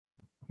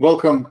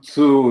Welcome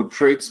to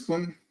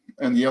Tradespoon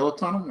and Yellow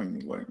Tunnel. My name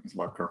is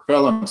Vlad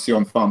Karpel. I'm CEO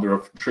and founder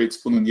of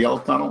Tradespoon and Yellow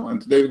Tunnel.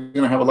 And today we're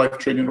going to have a live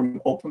trading room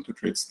open to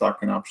trade stock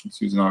and options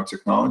using our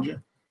technology.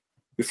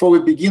 Before we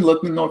begin,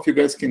 let me know if you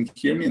guys can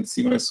hear me and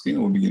see my screen.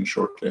 We'll begin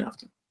shortly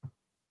after.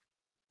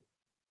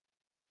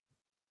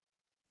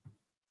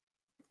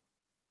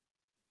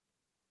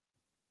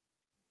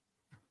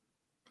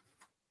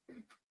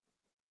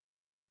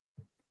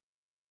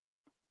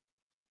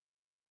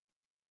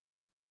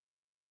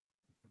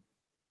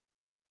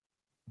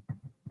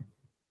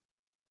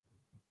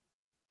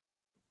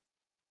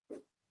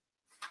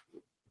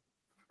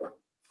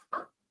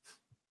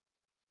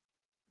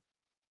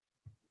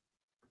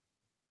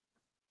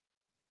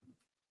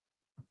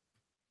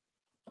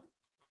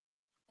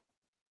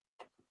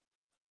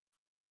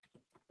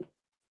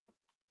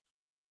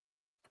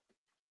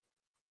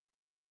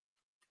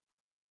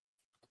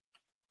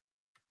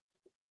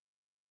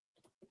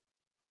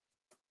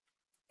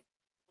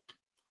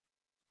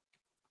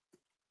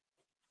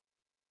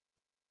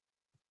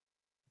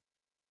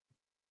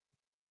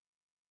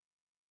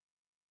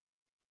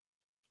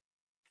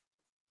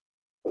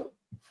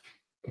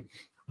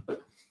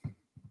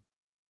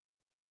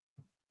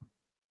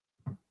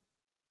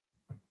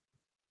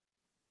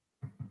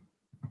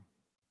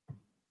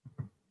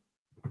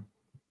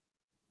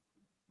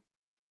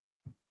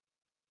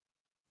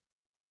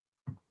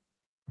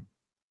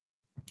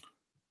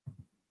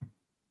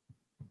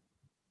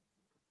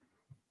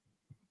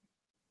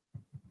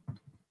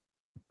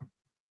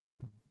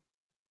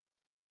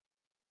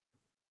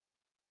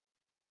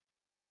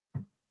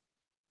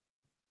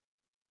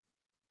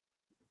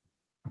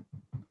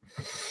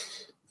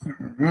 All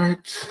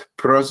right,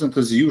 present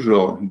as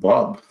usual.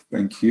 Bob,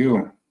 thank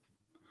you.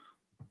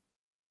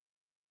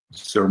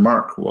 Sir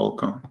Mark,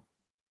 welcome.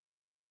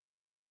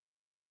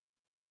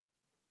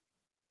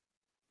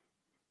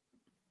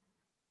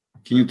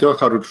 Can you tell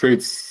how to trade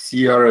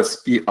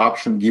CRSP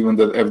option given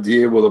that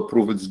FDA will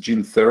approve its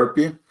gene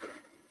therapy?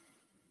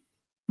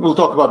 We'll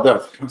talk about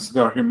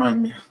that.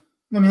 Remind me.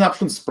 I mean,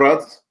 option spread,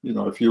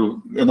 if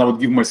you, and I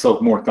would give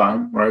myself more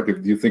time, right?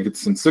 If you think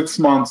it's in 6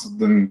 months,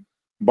 then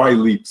buy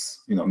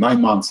leaps,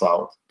 9 months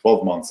out,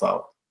 12 months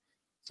out.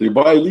 So you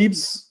buy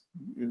leaps,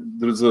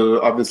 there's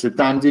obviously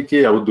time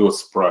decay. I would do a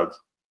spread,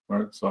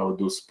 right? So I would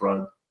do a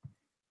spread,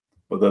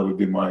 but that would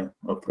be my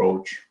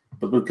approach.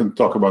 But we can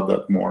talk about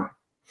that more.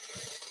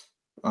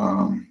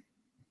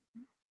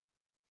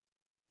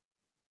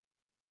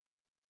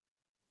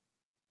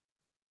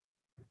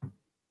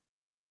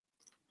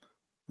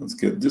 Let's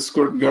get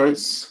Discord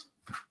guys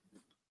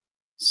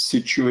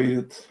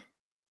situated.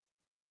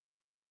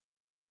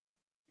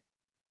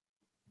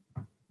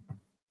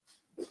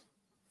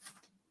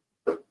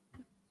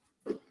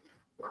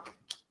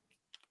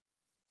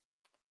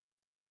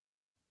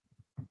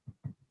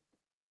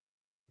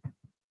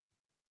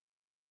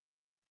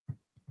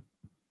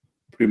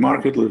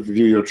 Pre-market,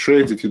 review your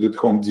trades. If you did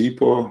Home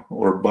Depot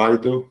or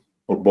Baidu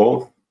or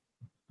both,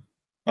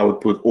 I would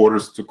put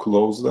orders to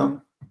close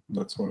them.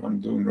 That's what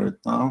I'm doing right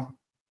now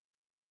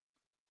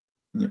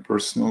in your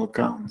personal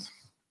account.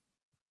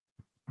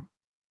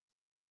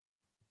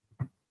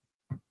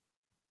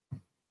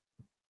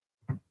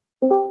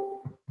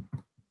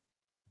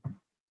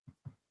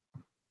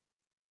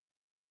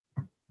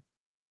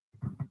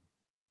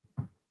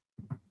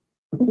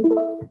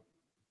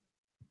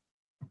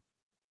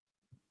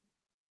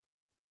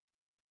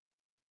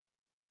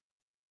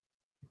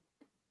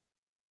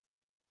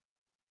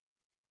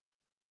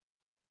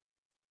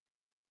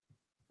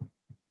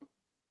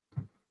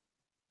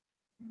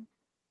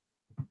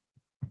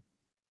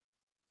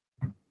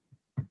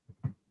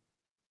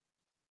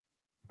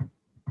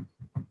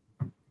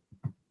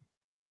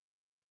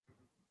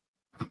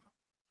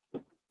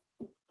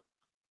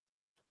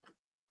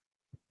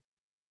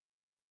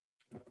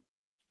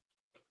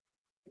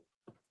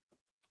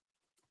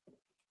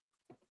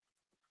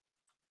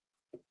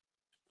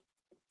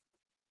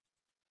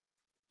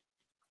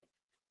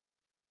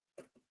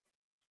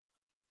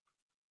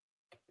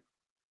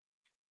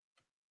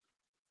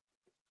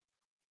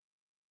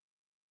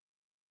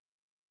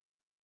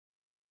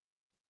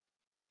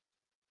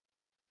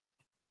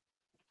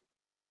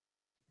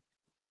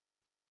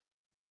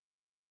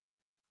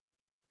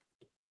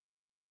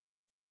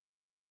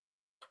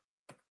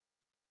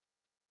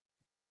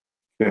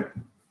 Okay.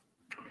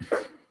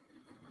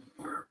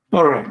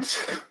 All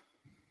right.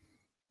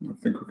 I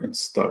think we can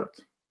start.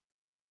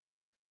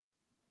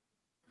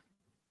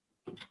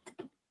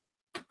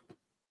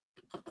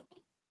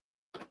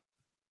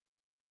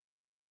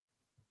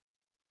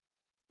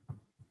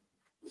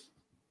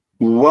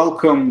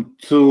 Welcome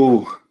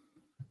to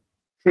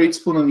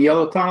Tradespoon and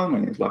Yellow Tunnel. My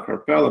name is Vlad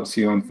Karpel. I'm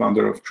CEO and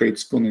founder of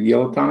Tradespoon and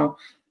Yellow Tunnel.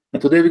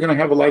 And today we're going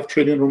to have a live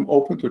trading room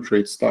open to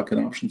trade stock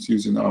and options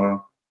using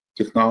our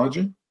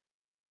technology.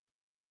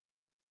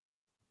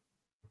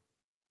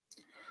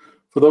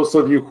 For those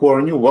of you who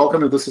are new,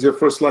 welcome. If this is your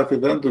first live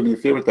event, do me a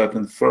favor, type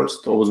in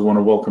first. Always want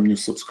to welcome new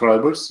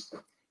subscribers.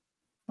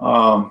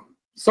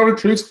 Started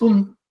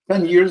Tradespoon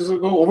 10 years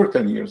ago, over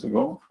 10 years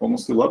ago,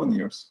 almost 11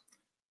 years.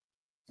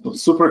 So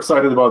super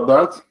excited about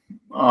that.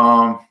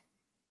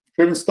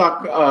 Trading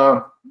stock,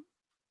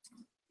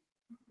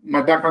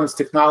 my background is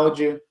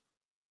technology.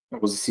 I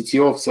was a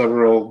CTO of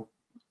several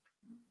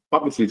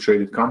publicly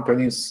traded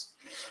companies.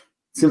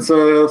 Since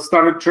I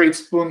started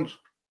Tradespoon,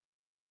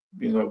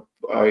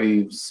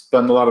 I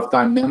spend a lot of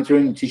time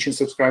mentoring and teaching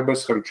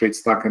subscribers how to trade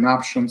stock and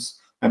options.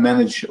 I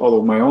manage all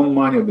of my own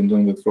money. I've been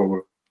doing it for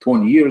over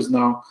 20 years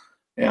now,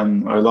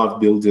 and I love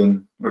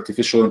building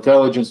artificial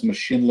intelligence,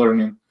 machine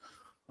learning,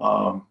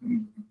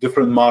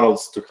 different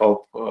models to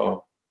help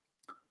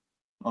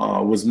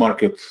with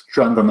market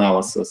trend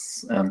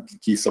analysis and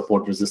key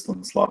support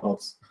resistance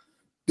levels.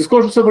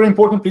 Disclosures are very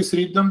important. Please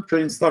read them.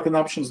 Trading stock and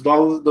options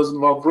does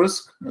involve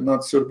risk and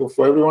not suitable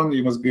for everyone.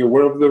 You must be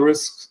aware of the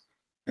risks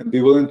and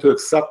be willing to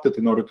accept it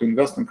in order to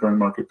invest in current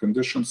market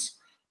conditions.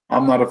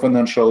 I'm not a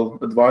financial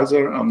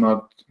advisor. I'm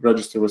not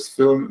registered with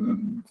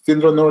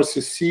FINRA nor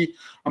SEC.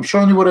 I'm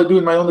showing you what I do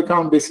in my own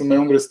account based on my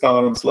own risk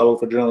tolerance level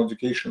for general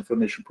education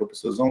information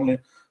purposes only.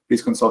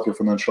 Please consult your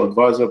financial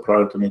advisor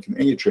prior to making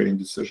any trading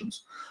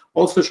decisions.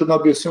 Also, it should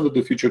not be assumed that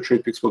the future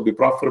trade picks will be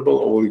profitable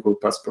or will equal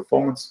past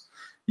performance.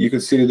 You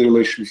can see the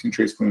relation between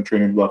Tradespoon and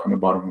trading block on the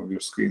bottom of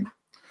your screen.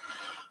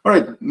 All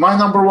right, my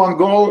number one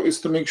goal is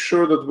to make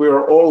sure that we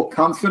are all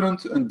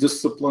confident and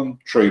disciplined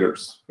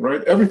traders,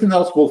 right? Everything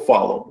else will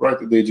follow, right?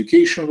 The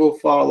education will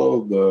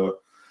follow, the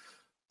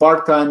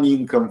part-time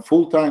income,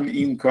 full-time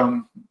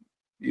income,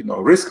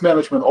 risk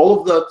management, all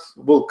of that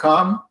will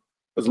come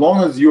as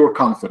long as you're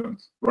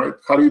confident, right?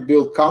 How do you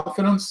build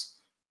confidence?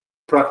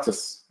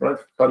 Practice, right?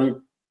 How do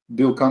you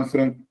build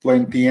confidence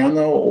playing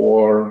piano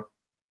or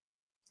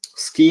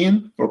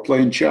skiing or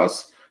playing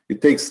chess?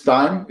 It takes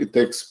time, it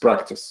takes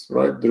practice,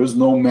 right? There is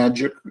no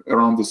magic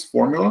around this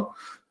formula.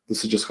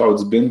 This is just how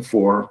it's been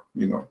for,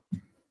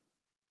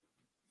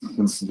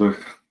 since the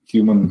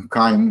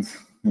humankind,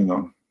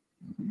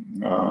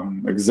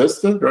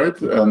 existed,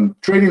 right?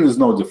 And trading is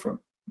no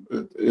different.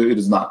 It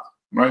is not,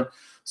 right?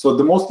 So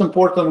the most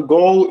important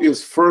goal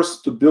is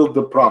first to build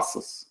the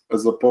process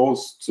as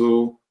opposed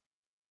to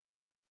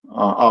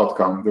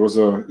outcome. There was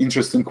an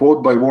interesting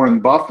quote by Warren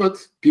Buffett.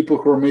 People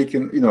who are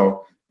making,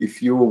 if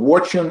you're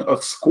watching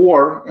a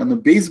score in a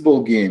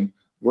baseball game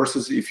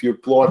versus if you're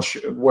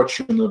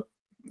watching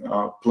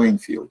a playing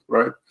field,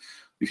 right?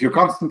 If you're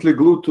constantly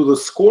glued to the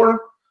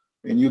score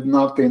and you're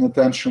not paying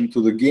attention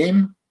to the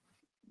game,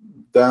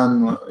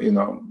 then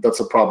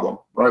that's a problem,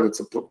 right? It's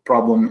a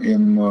problem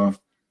in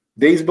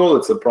baseball.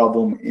 It's a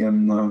problem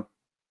in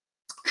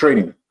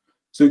trading.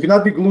 So you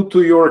cannot be glued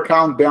to your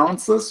account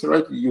balances,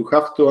 right? You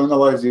have to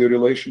analyze your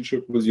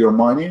relationship with your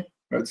money.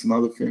 That's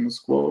another famous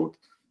quote.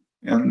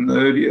 And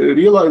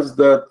realize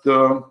that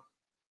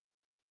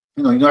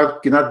you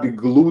cannot be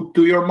glued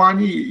to your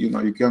money.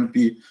 You can't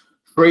be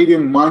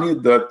trading money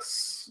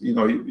that's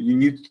you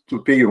need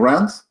to pay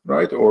rent,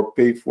 right, or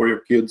pay for your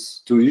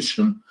kids'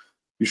 tuition.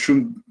 You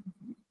shouldn't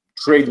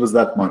trade with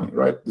that money,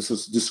 right? This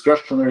is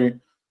discretionary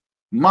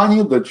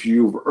money that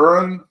you've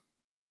earned,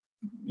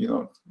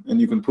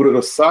 and you can put it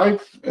aside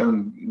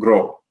and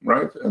grow,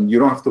 right? And you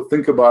don't have to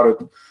think about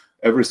it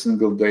every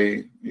single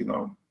day,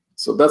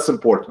 So that's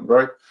important,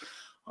 right?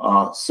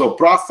 So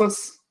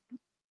process,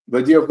 the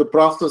idea of the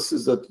process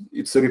is that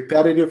it's a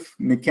repetitive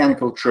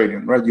mechanical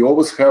trading, right? You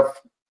always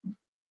have,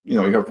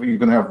 you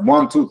can have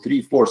 1, 2,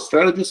 3, 4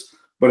 strategies,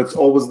 but it's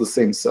always the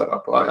same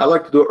setup. I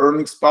like to do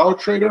earnings power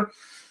trader,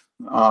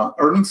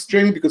 earnings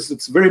trading, because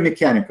it's very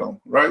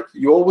mechanical, right?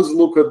 You always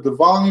look at the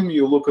volume,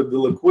 you look at the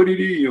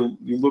liquidity,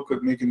 you look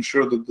at making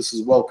sure that this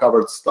is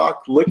well-covered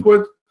stock,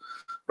 liquid,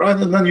 right?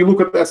 And then you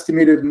look at the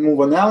estimated move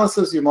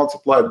analysis, you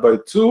multiply it by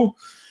 2,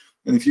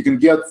 and if you can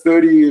get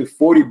 30,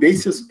 40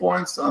 basis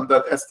points on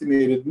that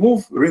estimated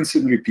move, rinse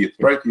and repeat,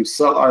 right? You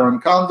sell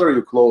iron condor,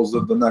 you close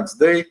it the next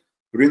day,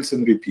 rinse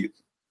and repeat,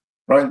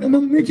 right? And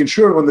then making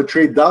sure when the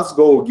trade does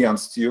go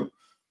against you,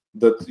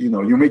 that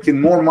you're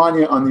making more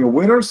money on your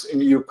winners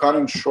and you're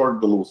cutting short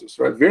the losers,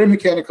 right? Very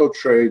mechanical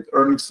trade.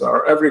 Earnings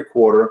are every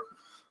quarter.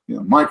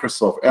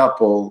 Microsoft,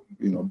 Apple,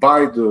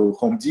 Baidu,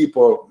 Home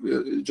Depot,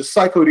 just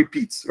cycle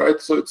repeats,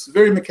 right? So it's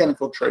very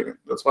mechanical trading.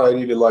 That's why I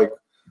really like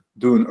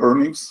doing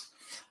earnings.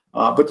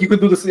 But you could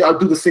do this. I'll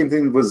do the same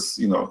thing with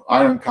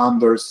iron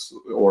condors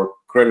or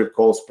credit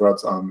call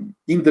spreads on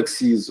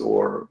indexes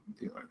or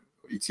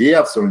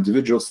ETFs or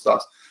individual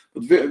stocks.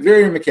 But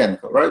very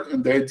mechanical, right?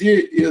 And the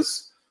idea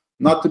is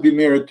not to be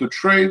married to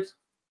trade,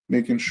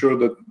 making sure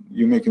that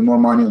you're making more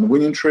money on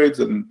winning trades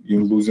and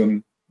you're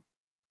losing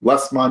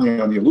less money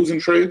on your losing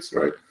trades,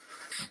 right?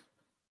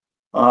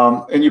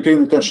 And you're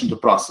paying attention to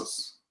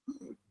process.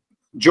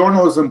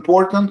 Journal is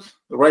important.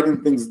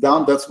 Writing things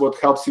down, that's what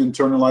helps you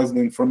internalize the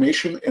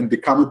information and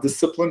become a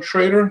disciplined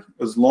trader,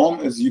 as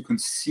long as you can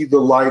see the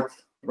light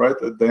right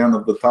at the end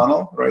of the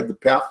tunnel, right? The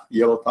path,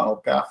 yellow tunnel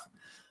path.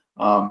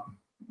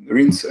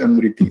 Rinse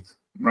and repeat,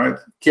 right?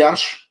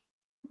 Cash,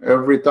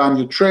 every time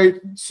you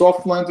trade,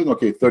 soft landing,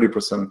 okay,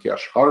 30%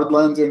 cash. Hard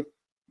landing,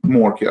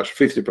 more cash,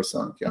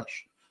 50%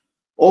 cash.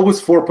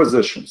 Always 4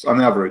 positions on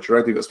average,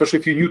 right? Especially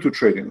if you're new to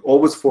trading,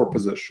 always 4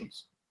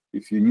 positions.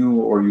 If you're new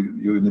or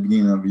you're in the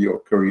beginning of your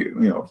career,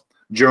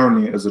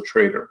 journey as a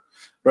trader,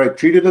 right?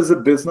 Treat it as a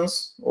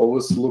business.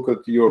 Always look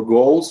at your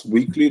goals,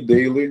 weekly,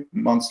 daily,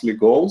 monthly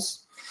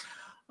goals.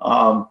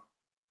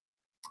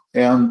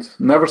 And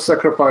never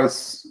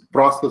sacrifice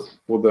process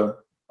for the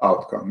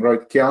outcome,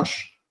 right?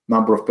 Cash,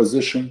 number of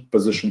position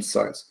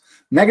size.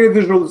 Negative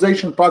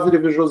visualization,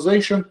 positive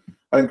visualization,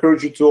 I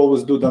encourage you to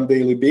always do it on a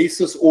daily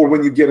basis, or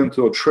when you get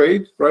into a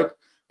trade, right?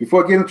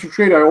 Before I get into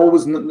trade, I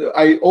always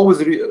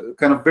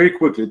kind of very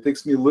quickly, it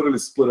takes me literally a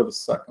split of a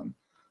second,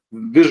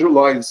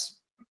 visualize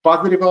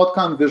positive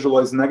outcome,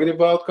 visualize negative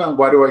outcome.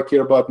 Why do I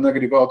care about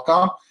negative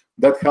outcome?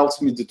 That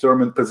helps me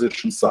determine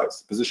position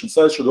size. Position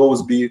size should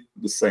always be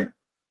the same,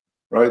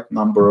 right?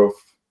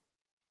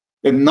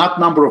 And not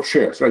number of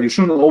shares, right? You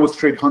shouldn't always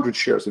trade 100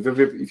 shares.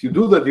 If you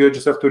do that, you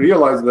just have to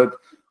realize that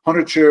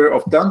 100 share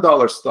of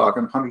 $10 stock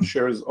and 100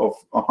 shares of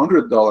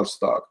 $100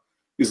 stock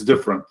is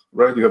different,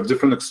 right? You have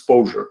different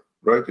exposure,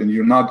 right? And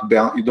you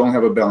don't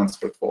have a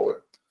balanced portfolio,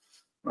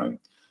 right?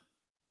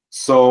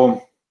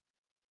 So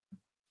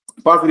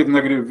positive,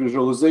 negative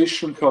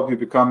visualization help you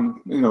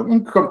become,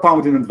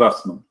 compounding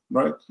investment,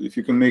 right? If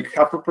you can make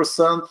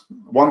 0.5%,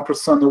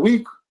 1% a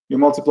week, you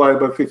multiply it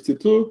by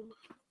 52,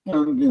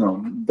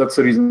 and that's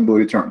a reasonable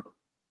return.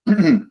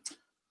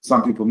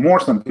 Some people more,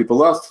 some people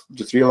less.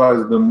 Just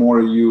realize the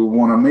more you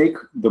want to make,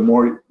 the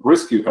more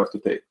risk you have to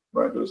take,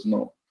 right? There's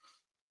no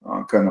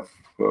kind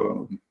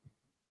of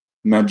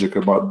magic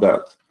about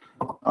that.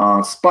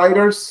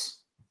 Spiders,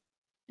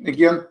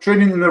 again,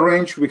 trading in the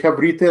range. We have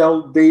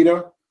retail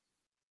data.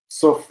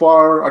 So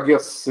far, I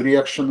guess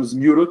reaction is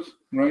muted,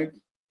 right?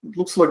 It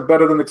looks like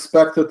better than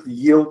expected.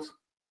 Yield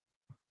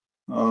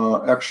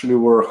actually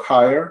were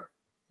higher.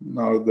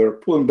 Now they're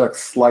pulling back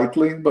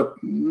slightly, but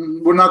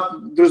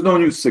there's no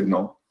new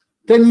signal.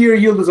 10-year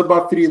yield is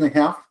about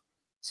 3.5,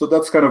 so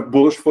that's kind of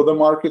bullish for the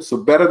market. So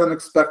better than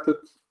expected.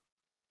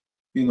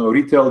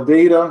 Retail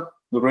data,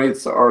 the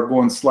rates are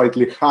going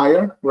slightly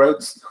higher, right?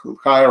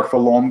 Higher for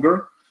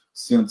longer,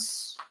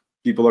 since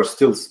people are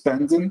still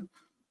spending.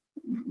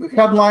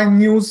 Headline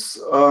news: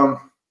 the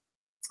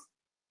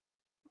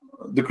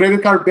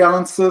credit card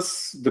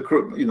balances.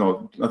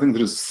 I think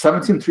there's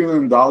 $17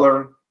 trillion,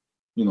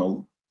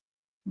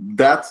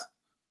 debt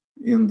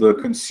in the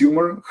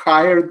consumer,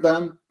 higher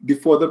than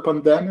before the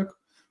pandemic.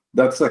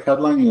 That's a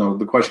headline.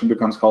 The question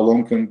becomes how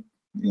long can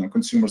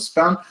consumers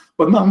spend,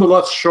 but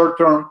nonetheless, short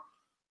term,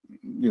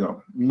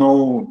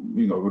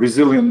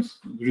 resilient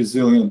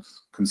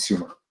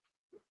consumer,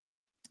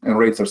 and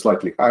rates are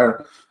slightly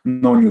higher.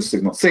 No new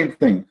signal. Same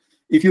thing.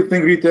 If you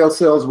think retail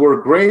sales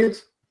were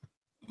great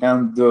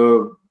and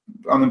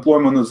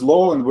unemployment is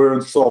low and we're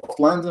in soft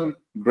landing,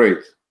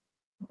 great.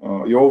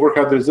 Your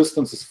overhead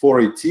resistance is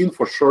 418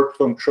 for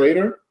short-term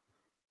trader,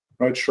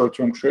 right?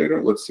 Short-term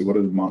trader. Let's see, what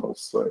did the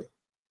models say?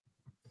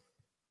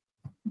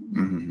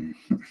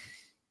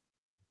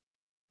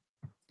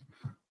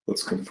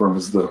 Let's confirm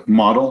it's the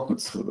model.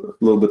 It's a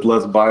little bit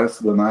less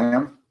biased than I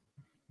am.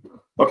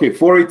 Okay,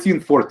 418,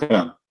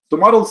 410. The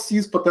model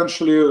sees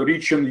potentially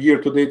reaching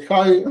year-to-date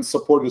high, and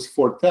support is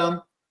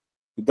 410.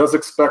 It does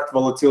expect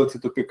volatility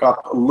to pick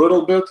up a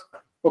little bit.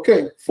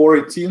 Okay,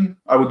 418,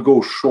 I would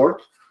go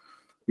short.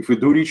 If we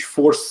do reach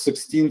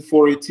 416,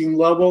 418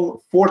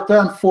 level,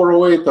 410,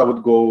 408, I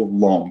would go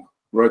long,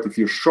 right? If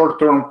you're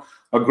short-term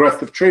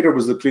aggressive trader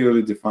with a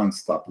clearly defined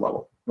stop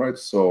level, right?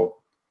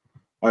 So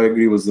I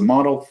agree with the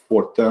model.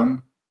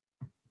 410,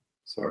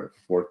 sorry,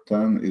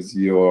 410 is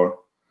your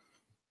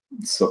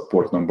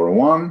support number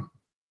 1.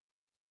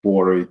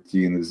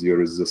 418 is your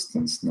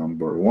resistance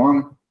number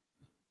 1.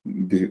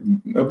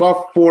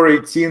 Above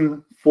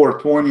 418,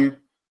 420,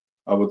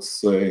 I would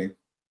say,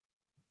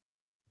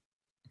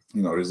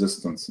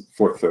 resistance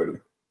 430.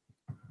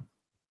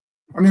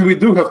 I mean, we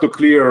do have to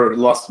clear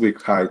last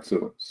week high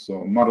too.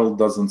 So model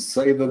doesn't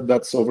say that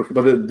that's over,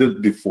 but it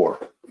did before.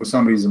 For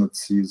some reason, it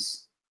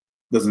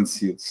doesn't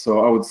see it.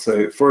 So I would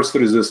say first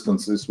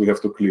resistance is we have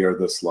to clear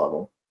this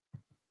level.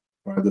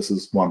 Right, this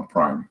is 1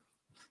 prime.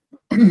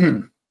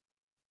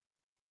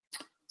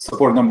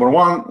 Support number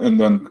 1, and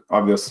then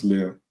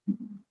obviously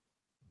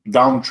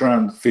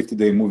downtrend,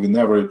 50-day moving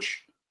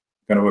average,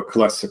 kind of a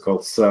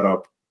classical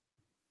setup.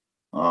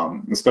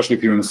 Especially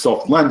if you're in a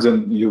soft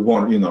landing,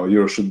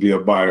 you should be a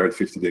buyer at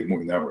 50-day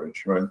moving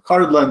average, right?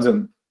 Hard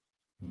landing,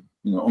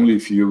 only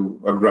if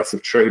you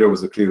aggressive trader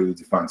with a clearly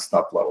defined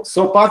stop level.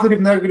 So positive,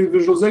 negative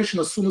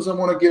visualization. As soon as I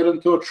want to get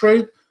into a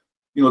trade,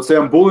 let's say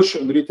I'm bullish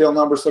and the retail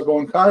numbers are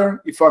going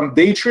higher. If I'm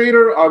day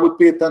trader, I would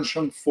pay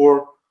attention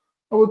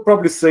I would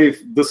probably say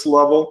this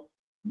level.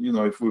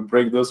 If we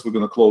break this, we're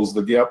going to close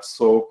the gap.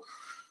 So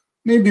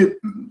maybe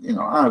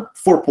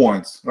 4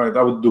 points, right?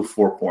 I would do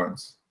 4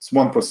 points. It's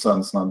 1%,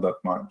 it's not that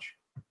much,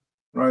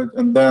 right?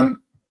 And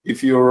then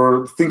if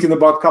you're thinking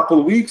about a couple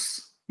of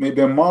weeks,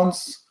 maybe a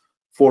month,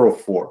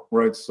 404,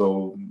 right?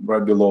 So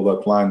right below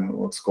that line,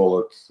 let's call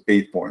it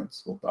 8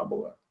 points. We'll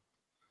double that.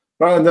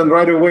 Right, and then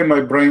right away,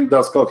 my brain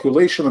does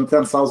calculation on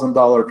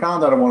 $10,000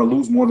 account. I don't want to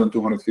lose more than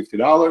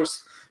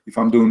 $250. If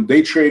I'm doing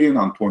day trading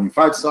on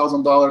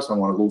 $25,000, I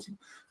want to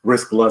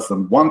risk less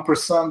than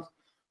 1%.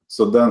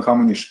 So then how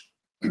many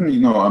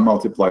I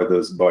multiply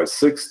this by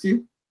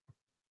 60.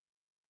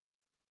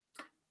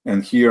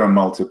 And here I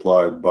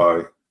multiply it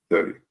by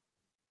 30.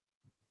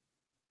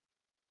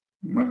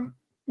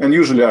 And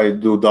usually I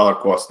do dollar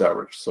cost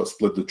average, so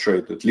split the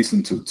trade at least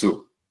into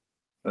two.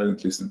 Right,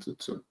 at least into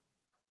two.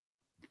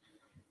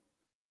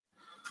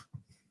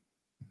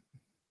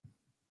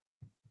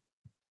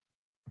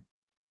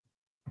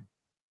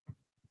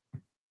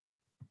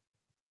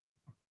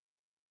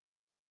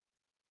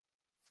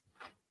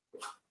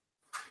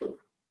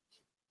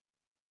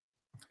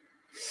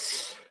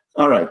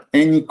 All right,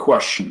 any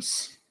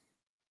questions?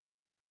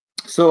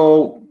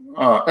 So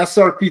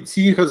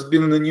SRPT has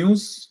been in the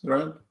news,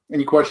 right?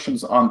 Any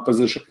questions on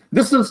position?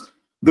 This is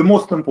the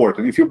most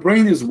important. If your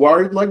brain is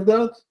wired like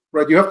that,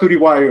 right, you have to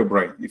rewire your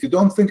brain. If you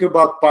don't think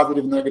about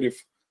positive, negative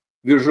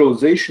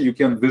visualization, you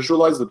can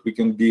visualize that we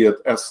can be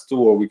at S2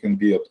 or we can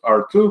be at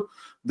R2,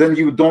 then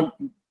you don't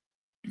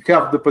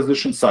have the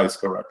position size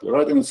correctly,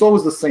 right? And it's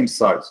always the same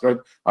size, right?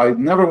 I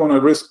never want to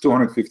risk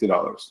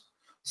 $250.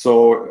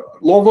 So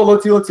low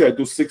volatility, I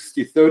do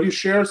 60-30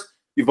 shares.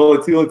 If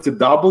volatility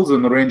doubles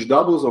and the range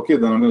doubles, okay,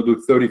 then I'm going to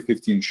do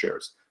 30-15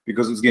 shares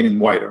because it's getting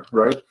wider,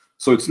 right?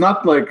 So it's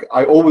not like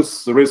I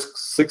always risk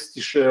 60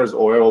 shares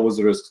or I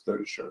always risk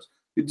 30 shares.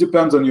 It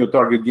depends on your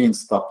target gain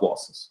stop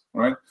losses,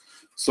 right?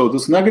 So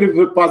this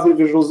negative positive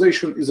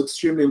visualization is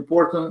extremely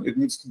important. It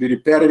needs to be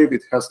repetitive.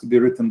 It has to be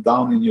written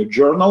down in your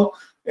journal.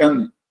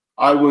 And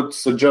I would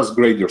suggest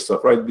grade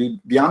yourself, right?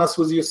 Be honest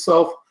with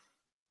yourself.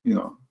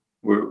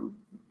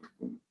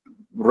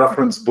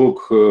 Reference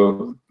book,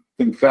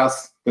 Think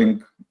Fast,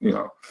 Think,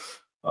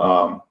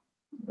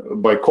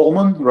 by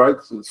Coleman, right?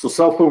 So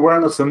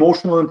self-awareness,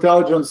 emotional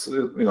intelligence,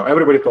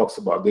 everybody talks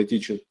about. They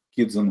teach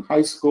kids in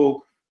high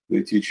school.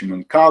 They teach them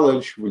in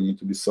college. We need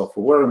to be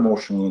self-aware,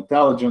 emotional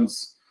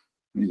intelligence,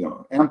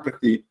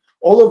 empathy.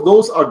 All of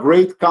those are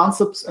great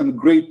concepts and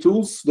great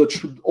tools that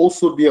should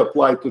also be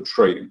applied to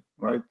trading,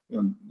 right?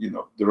 And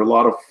there are a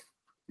lot of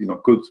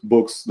good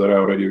books that I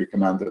already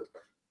recommended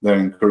that I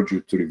encourage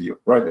you to review,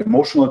 right?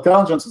 Emotional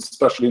intelligence,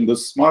 especially in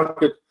this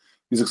market,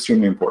 is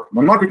extremely important.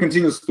 When market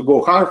continues to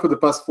go higher for the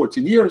past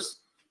 14 years,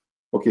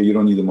 okay, you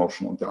don't need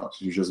emotional intelligence.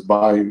 You just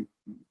buy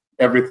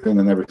everything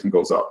and everything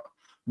goes up.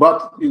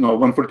 But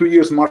when for 2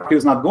 years market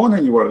is not going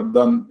anywhere,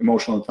 then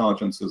emotional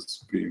intelligence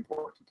is pretty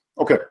important.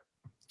 Okay.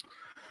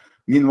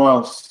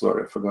 Meanwhile,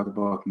 sorry, I forgot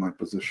about my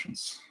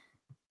positions.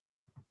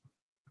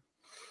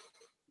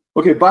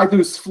 Okay, Baidu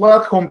is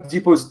flat. Home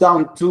Depot is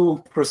down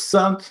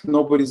 2%.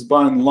 Nobody's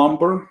buying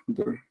lumber.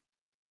 The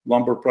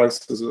lumber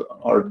prices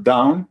are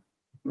down,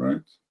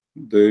 right?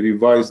 They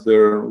revised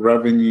their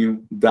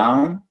revenue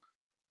down.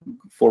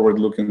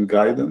 Forward-looking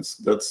guidance.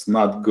 That's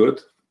not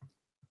good.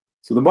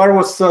 So the bar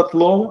was set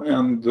low,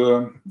 and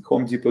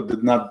Home Depot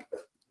did not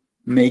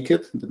make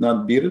it, did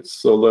not beat it.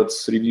 So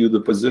let's review the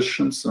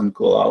positions and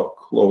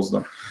close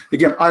them.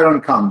 Again,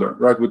 iron condor,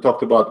 right? We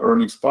talked about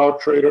earnings power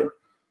trader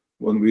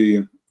when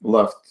we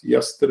left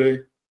yesterday.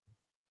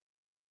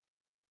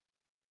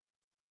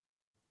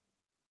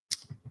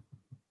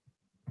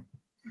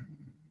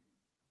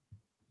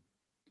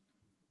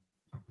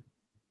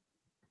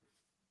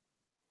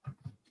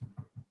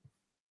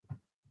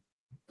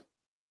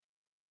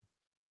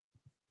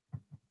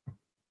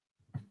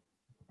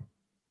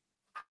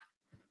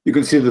 You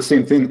can see the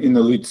same thing in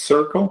Elite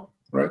Circle,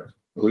 right?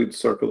 Elite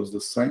Circle is the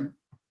same.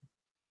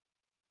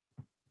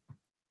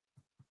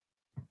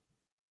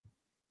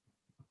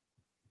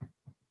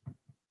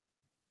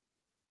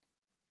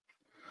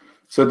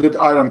 So I did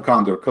iron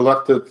condor,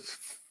 collected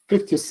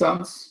 50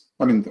 cents.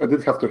 I mean, I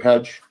did have to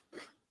hedge,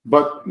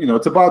 but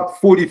it's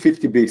about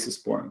 40-50 basis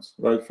points,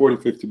 right?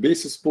 40-50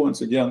 basis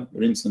points, again,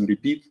 rinse and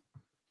repeat.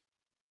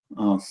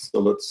 So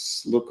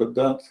let's look at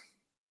that.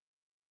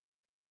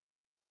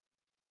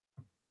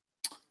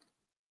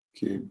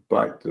 Okay,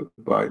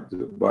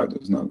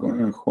 Baidu is not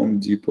going. Home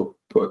Depot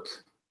put.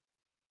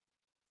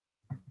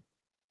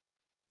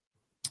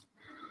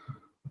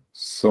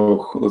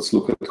 So let's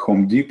look at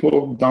Home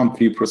Depot, down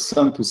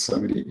 3% to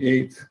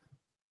 78.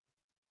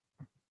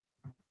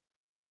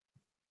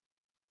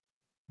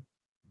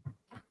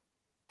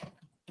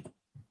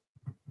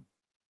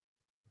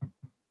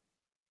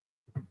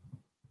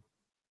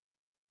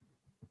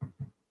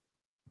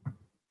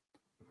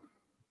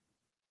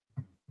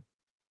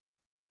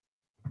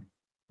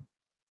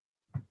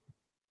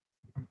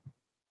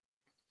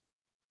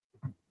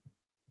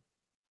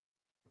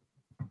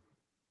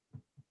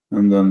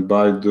 And then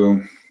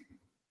Baidu,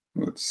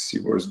 let's see,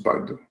 where's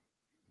Baidu?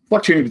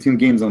 Fluctuating between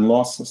gains and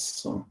losses.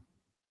 So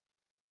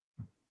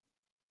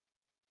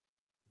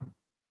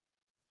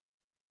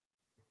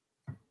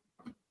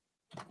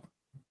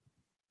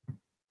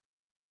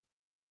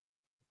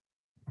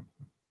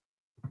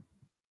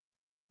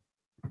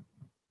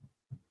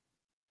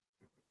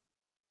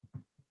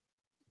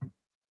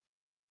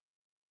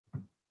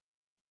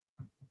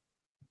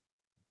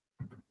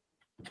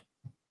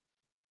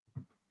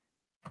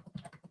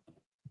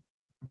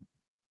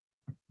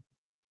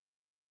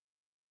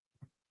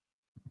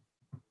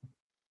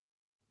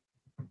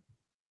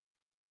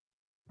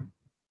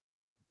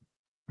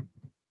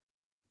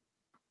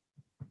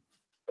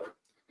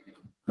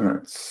All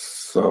right,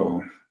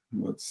 so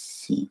let's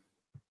see.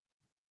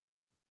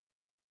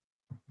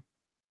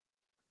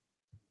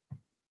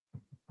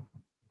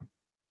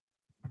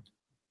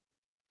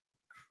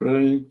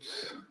 Right.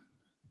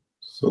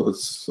 So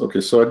let's,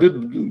 okay, so I did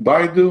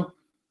Baidu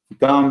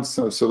down,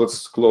 so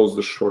let's close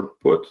the short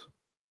put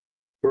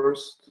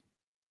first.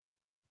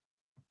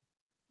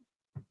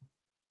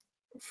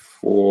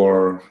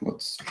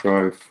 Let's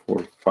try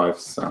for 5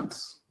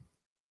 cents.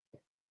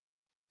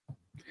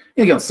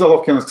 Again,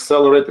 sell-off can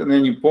accelerate at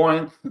any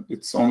point.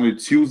 It's only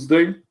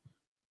Tuesday,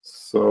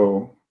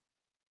 so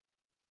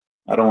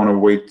I don't want to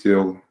wait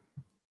till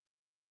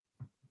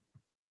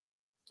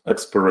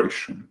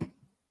expiration.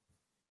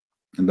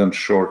 And then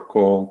short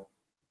call.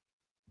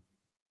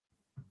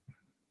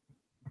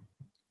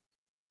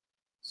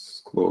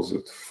 Let's close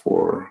it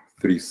for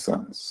 3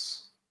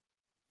 cents.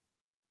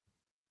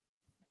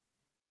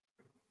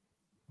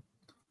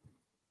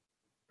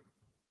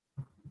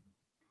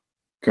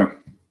 Okay.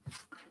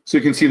 So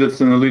you can see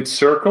that's an elite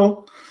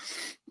circle,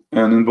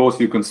 and in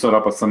both you can set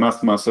up a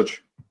SMS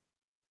message.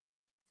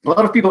 A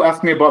lot of people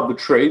ask me about the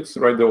trades,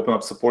 right? They open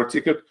up support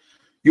ticket.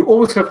 You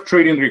always have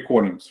trading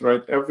recordings,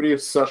 right? Every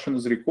session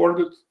is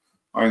recorded.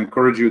 I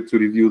encourage you to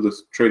review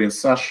this trading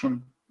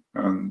session,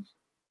 and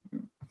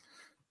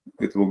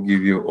it will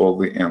give you all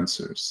the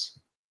answers.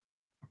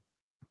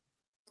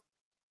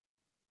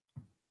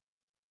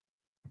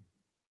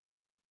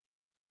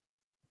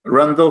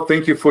 Randall,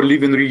 thank you for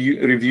leaving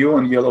review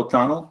on Yellow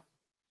Tunnel.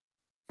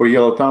 For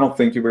Yellow Tunnel,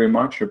 thank you very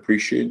much. I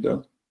appreciate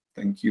that.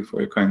 Thank you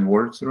for your kind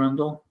words,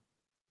 Randall.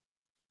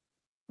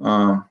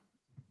 Good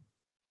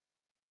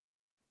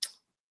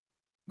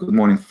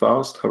morning,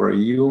 Faust. How are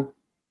you?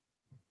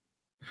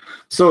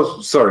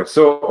 So, sorry.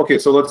 So, okay,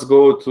 so let's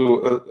go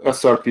to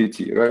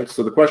SRPT, right?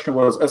 So the question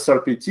was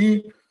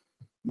SRPT,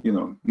 you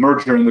know,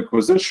 merger and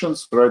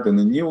acquisitions, right? In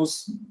the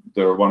news,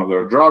 one of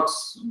their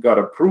drugs got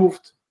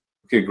approved.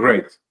 Okay,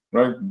 great,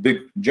 right?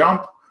 Big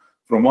jump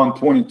from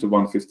 120 to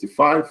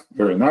 155.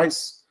 Very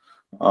nice.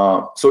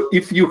 So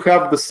if you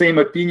have the same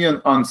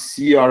opinion on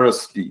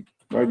CRSP,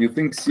 right? You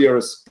think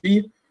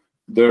CRSP,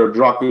 their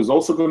drug is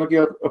also going to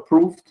get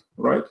approved,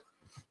 right?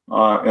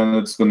 And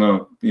it's going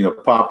to, you know,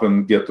 pop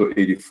and get to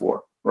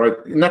 84,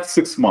 right? Next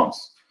 6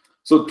 months.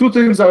 So 2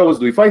 things I always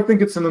do. If I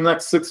think it's in the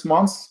next 6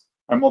 months,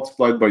 I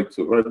multiplied by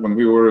 2, right? When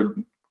we were,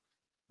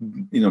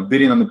 you know,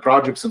 bidding on the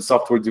projects and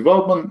software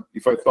development,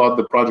 if I thought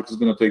the project is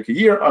going to take a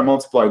year, I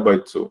multiplied by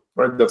 2,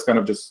 right? That's kind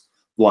of just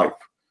life.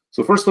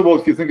 So first of all,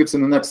 if you think it's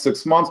in the next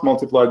 6 months,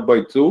 multiplied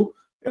by 2,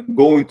 and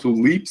go into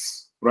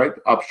leaps, right?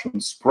 Option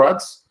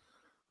spreads,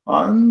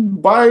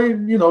 and buy,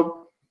 you know,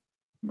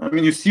 I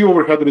mean, you see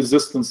overhead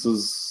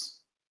resistances.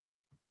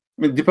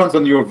 I mean, it depends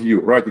on your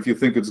view, right? If you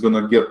think it's going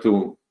to get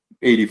to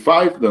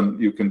 85, then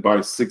you can buy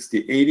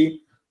 60-80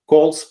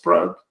 call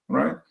spread,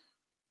 right?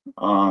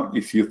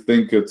 If you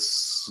think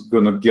it's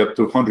going to get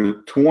to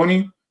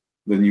 120,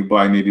 then you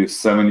buy maybe a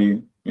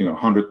 70, you know,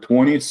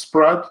 120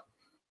 spread,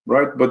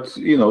 right? But,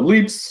 you know,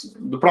 leaps,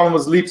 the problem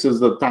with leaps is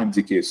the time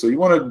decay. So you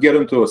want to get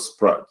into a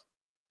spread,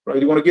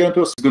 right? You want to get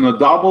into it's going to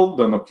double,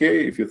 then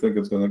okay. If you think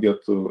it's going to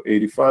get to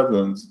 85,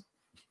 then it's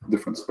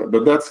different spread.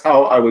 But that's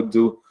how I would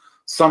do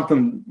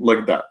something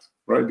like that,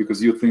 right?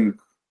 Because you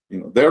think, you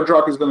know, their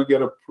drug is going to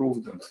get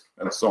approved,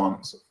 and so on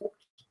and so forth.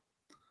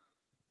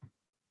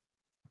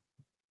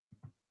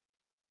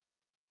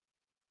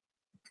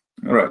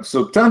 All right,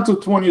 so $10 to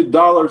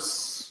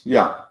 $20,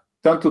 yeah,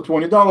 $10 to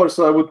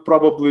 $20. I would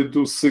probably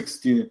do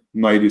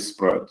 60-90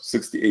 spread,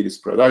 60-80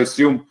 spread. I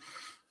assume,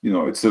 you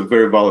know, it's a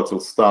very volatile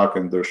stock,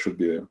 and there should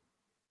be a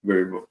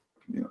very,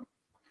 you know,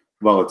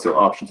 volatile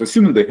options.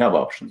 Assuming they have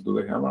options. Do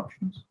they have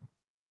options?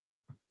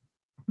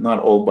 Not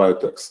all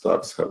biotech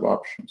stocks have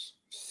options.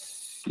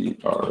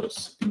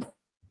 CRSP.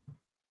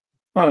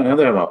 Oh, yeah,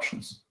 they have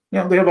options.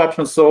 Yeah, they have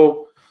options.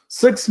 So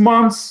 6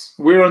 months,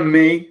 we're in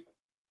May.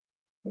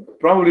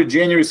 Probably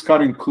January is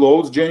cutting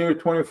close. January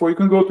 24. You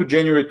can go to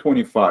January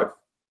 25.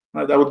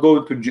 Right? I would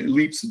go to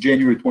leaps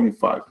January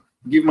 25.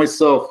 Give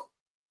myself,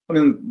 I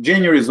mean,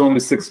 January is only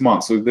 6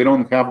 months. So if they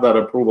don't have that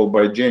approval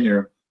by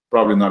January,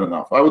 probably not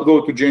enough. I would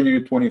go to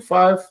January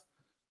 25.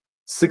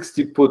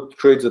 60 put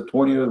trades at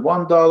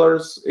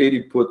 $21,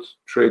 80 put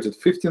trades at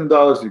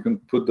 $15. You can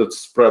put that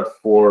spread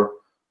for,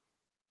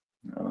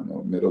 I don't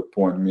know, middle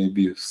point,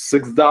 maybe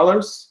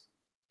 $6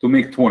 to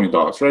make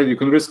 $20, right? You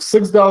can risk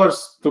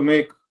 $6 to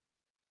make,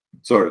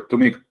 sorry, to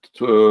make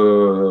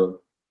 $14,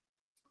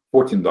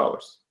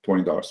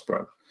 $20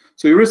 spread.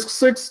 So you risk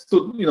 6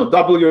 to, you know,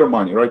 double your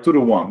money, right? 2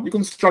 to 1. You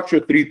can structure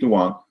 3 to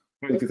 1.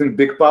 If you think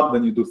big pop,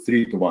 then you do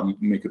 3 to 1. You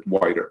can make it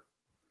wider.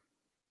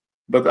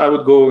 But I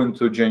would go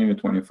into January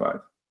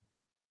 25.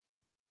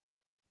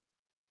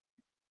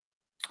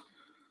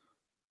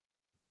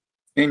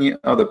 Any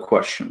other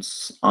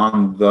questions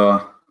on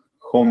the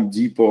Home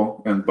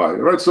Depot and buy?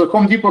 Right. So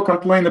Home Depot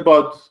complained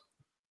about,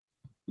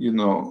 you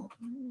know,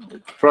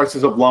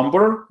 prices of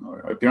lumber.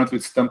 Apparently,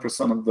 it's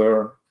 10% of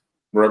their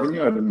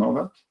revenue. I didn't know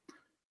that.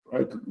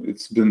 Right.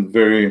 It's been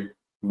very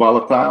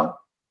volatile.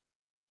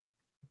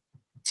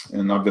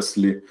 And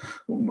obviously,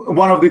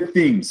 one of the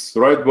themes,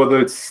 right? Whether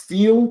it's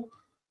steel,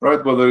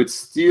 right? Whether it's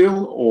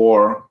steel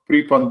or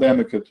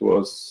pre-pandemic, it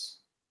was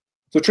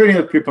so trading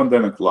at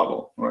pre-pandemic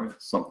level, right?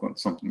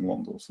 Something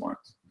along those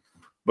lines.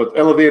 But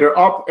elevator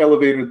up,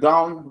 elevator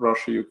down,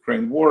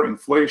 Russia-Ukraine war,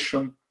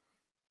 inflation.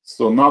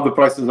 So now the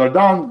prices are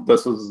down.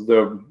 This is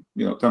their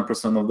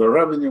 10% of their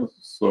revenue.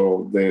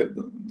 So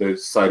they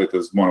cite it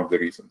as one of the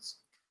reasons.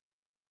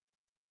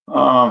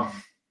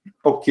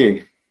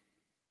 Okay.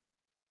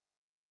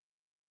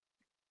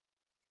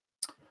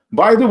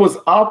 Biden was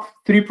up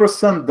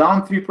 3%,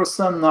 down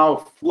 3%, now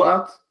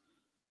flat.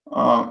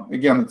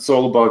 Again, it's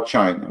all about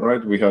China,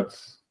 right? We had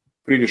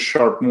pretty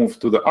sharp move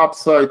to the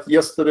upside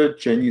yesterday.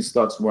 Chinese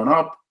stocks went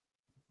up.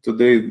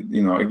 Today,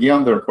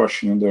 again, they're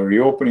questioning the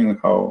reopening and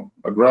how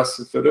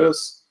aggressive it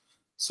is.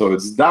 So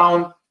it's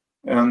down,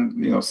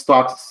 and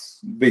stocks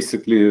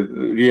basically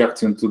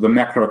reacting to the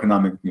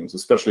macroeconomic news,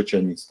 especially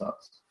Chinese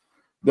stocks.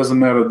 Doesn't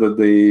matter that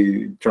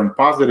they turned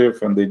positive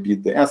and they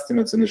beat the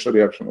estimates. Initial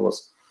reaction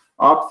was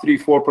up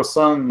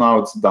 3-4%. Now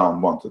it's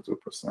down 1 to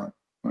 2%.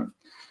 Right?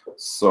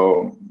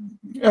 So,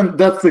 and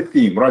that's the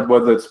theme, right?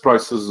 Whether it's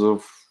prices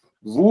of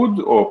wood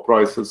or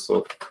prices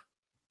of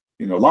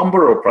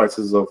lumber or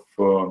prices of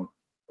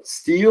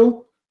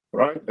steel,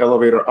 right?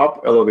 Elevator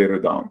up, elevator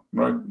down,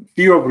 right?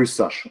 Fear of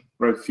recession,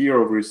 right?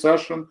 Fear of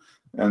recession,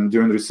 and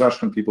during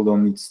recession, people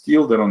don't need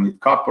steel, they don't need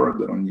copper,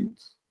 they don't need,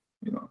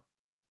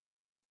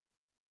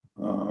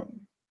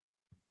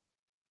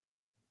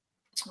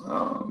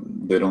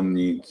 they don't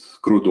need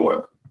crude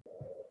oil.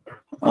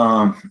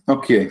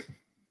 Okay.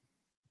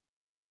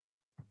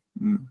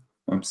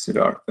 I'm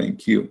Sidar,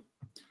 thank you.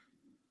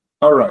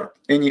 All right,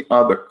 any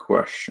other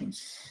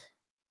questions?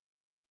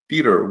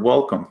 Peter,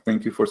 welcome.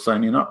 Thank you for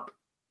signing up.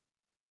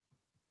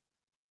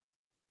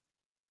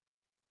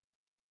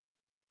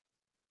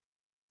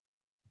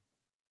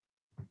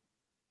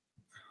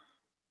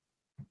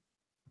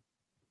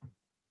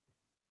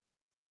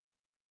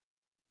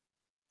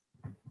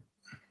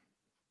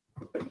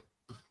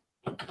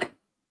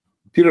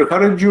 Peter, how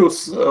did you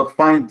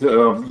find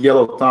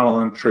Yellow Tunnel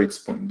and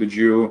Tradespoon? Did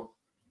you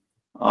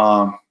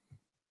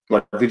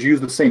did you use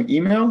the same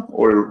email,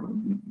 or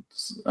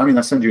I mean,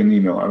 I sent you an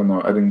email. I don't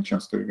know. I didn't get a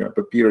chance to read it.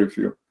 But Peter, if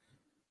you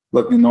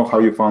let me know how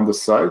you found the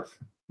site,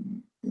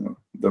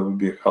 that would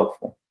be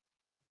helpful.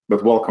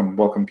 But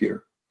welcome,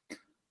 Peter.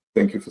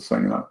 Thank you for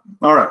signing up.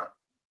 All right.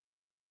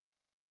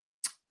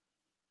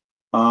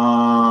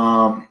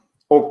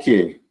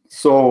 Okay.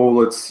 So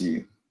let's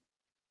see.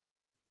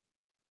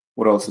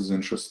 What else is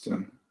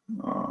interesting?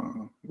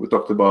 We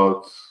talked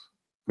about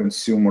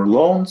consumer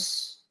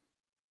loans.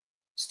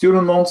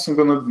 Student loans are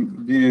going to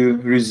be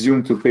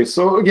resumed to pay.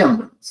 So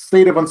again,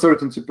 state of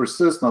uncertainty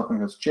persists. Nothing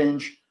has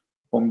changed.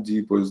 Home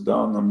Depot is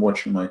down. I'm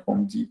watching my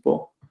Home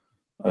Depot.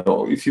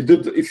 If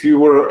you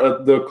were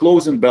at the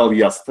closing bell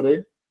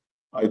yesterday,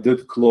 I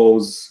did do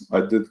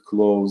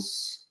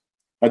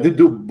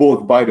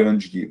both Biden and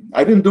HD.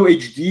 I didn't do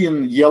HD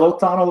in Yellow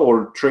Tunnel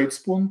or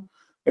Tradespoon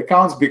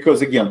accounts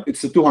because, again,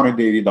 it's a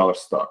 $280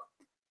 stock.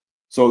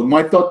 So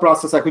my thought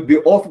process, I could be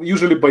off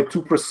usually by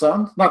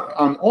 2%. Not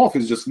I'm off,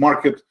 it's just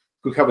market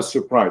could have a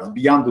surprise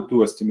beyond the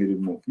 2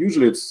 estimated move.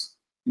 Usually it's,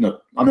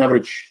 on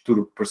average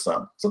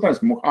 2%.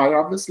 Sometimes more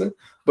higher, obviously,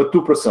 but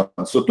 2%.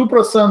 So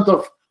 2%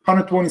 of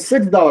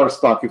 $126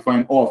 stock, if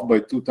I'm off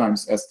by 2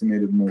 times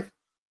estimated move,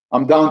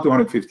 I'm down to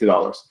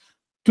 $150.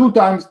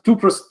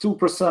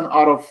 2%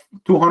 out of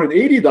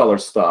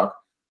 $280 stock,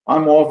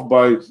 I'm off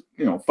by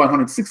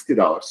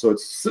 $560. So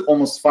it's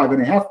almost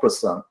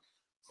 5.5%.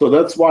 So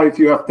that's why if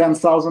you have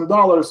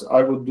 $10,000,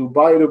 I would do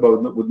Biden,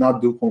 but would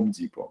not do Home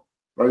Depot,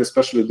 right?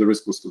 Especially if the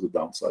risk was to the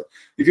downside.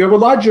 If you have a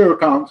larger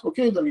account,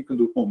 okay, then you can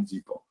do Home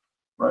Depot,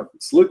 right?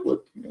 It's liquid,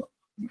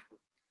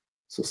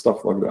 so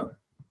stuff like that.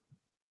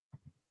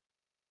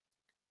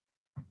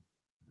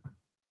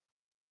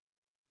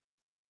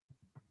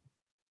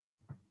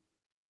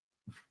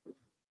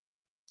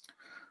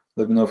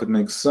 Let me know if it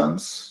makes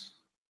sense.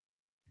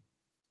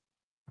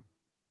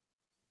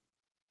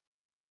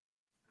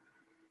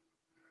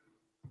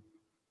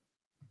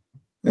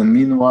 And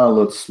meanwhile,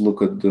 let's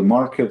look at the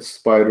market.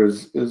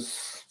 Spiders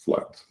is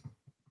flat.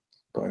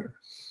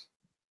 Spiders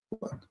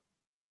flat.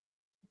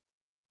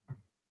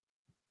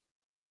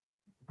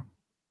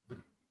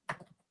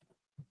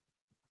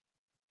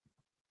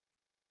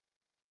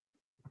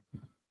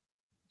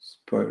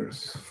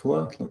 Spiders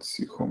flat. Let's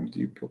see Home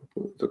Depot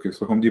put. Okay,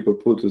 so Home Depot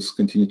put is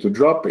continue to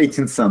drop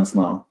 18 cents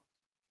now.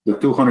 The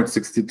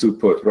 262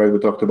 put, right? We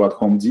talked about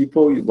Home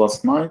Depot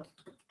last night.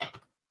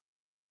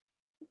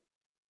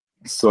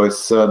 So I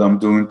said I'm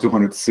doing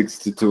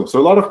 262. So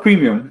a lot of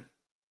premium,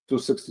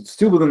 260,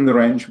 still within the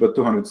range, but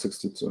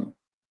 262.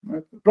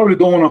 Right? Probably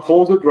don't want to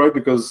hold it, right?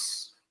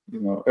 Because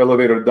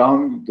elevator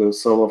down, the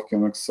sell-off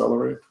can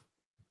accelerate.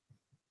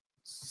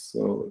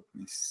 So let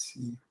me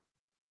see.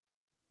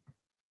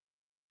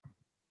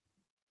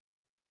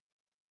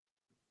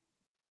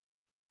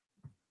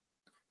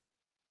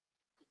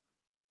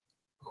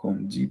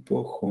 Home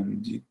Depot, Home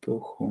Depot,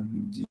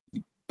 Home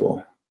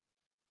Depot.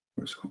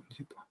 Where's Home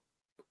Depot?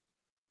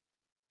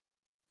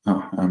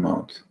 Oh, I'm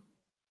out.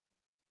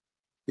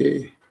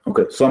 Yay.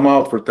 Okay, so I'm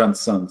out for 10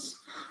 cents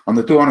on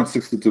the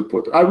 262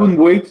 put. I wouldn't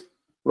wait,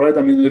 right?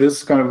 I mean, it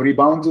is kind of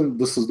rebounding.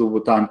 This is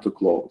the time to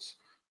close.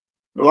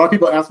 A lot of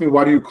people ask me,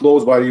 why do you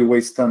close? Why do you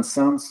waste 10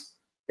 cents?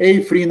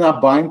 Freeing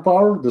up buying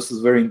power. This is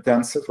very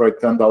intensive, right?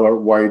 $10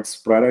 wide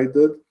spread I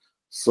did.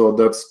 So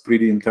that's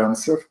pretty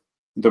intensive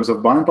in terms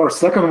of buying power.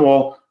 Second of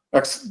all,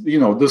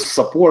 this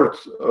support,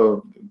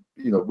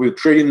 we're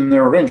trading in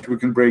their range. We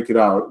can break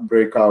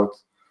out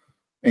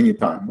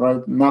anytime,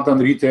 right? Not on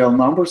retail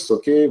numbers.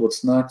 Okay,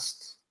 what's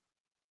next?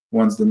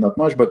 Wednesday, not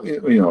much, but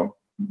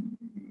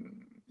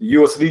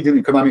U.S. leading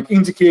economic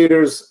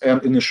indicators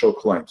and initial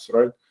claims,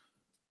 right?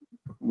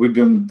 We've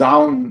been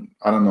down,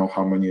 I don't know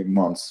how many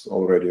months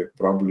already,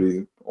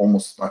 probably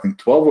almost, I think,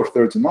 12 or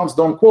 13 months.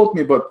 Don't quote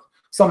me, but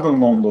something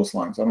along those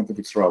lines. I don't think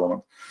it's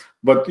relevant.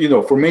 But,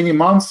 for many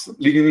months,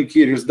 leading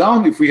indicators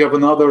down. If we have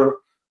another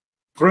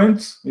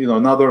print,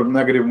 another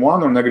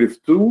 -1 or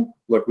 -2,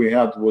 like we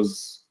had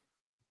was,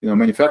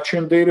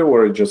 manufacturing data,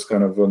 where it just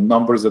kind of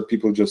numbers that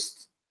people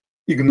just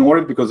ignore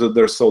it because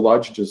they're so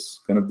large,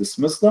 just kind of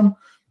dismiss them.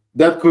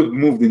 That could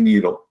move the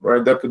needle,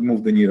 right? That could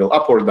move the needle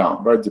up or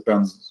down, right?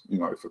 Depends,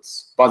 if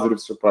it's positive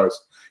surprise.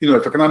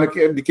 If economic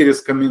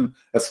indicators come in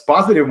as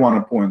positive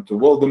 1.2,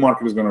 well, the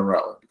market is going to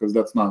rally because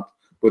that's not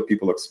what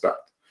people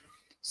expect.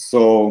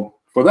 So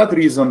for that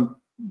reason,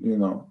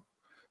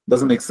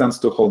 doesn't make sense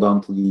to hold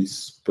on to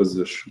these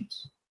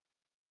positions.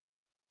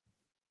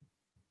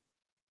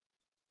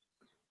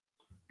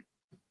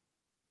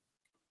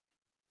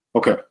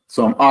 Okay,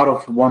 so I'm out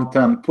of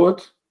 110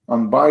 put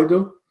on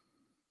Baidu.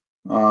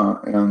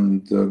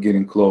 And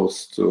getting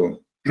close to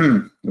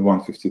the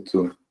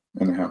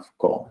 152.5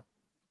 call.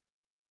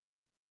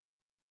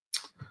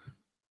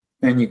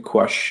 Any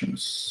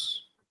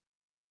questions?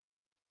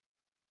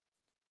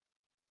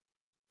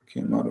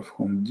 Okay, I'm out of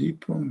Home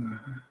Depot.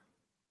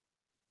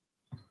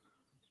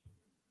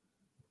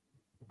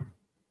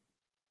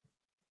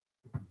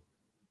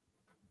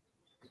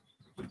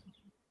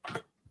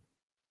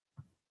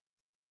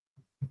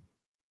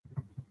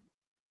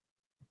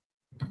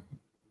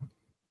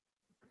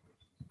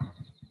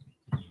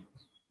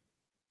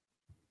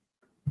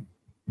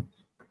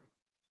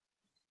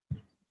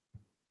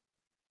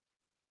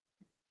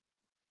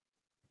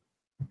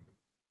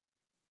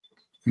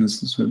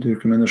 Instance, would you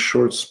recommend a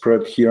short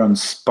spread here on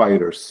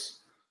spiders?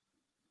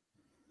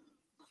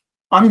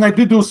 I mean, I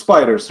did do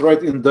spiders,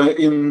 right, in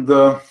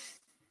the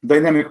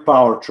dynamic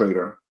power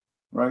trader,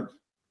 right?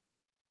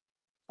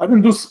 I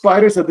didn't do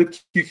spiders. I did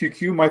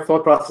QQQ. My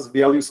thought process: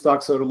 value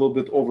stocks are a little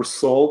bit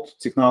oversold.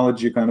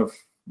 Technology kind of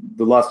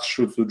the last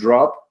shoe to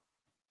drop.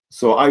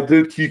 So I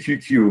did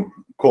QQQ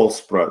call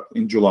spread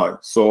in July.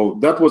 So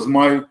that was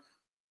my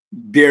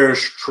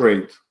bearish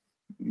trade,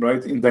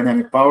 right, in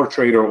dynamic power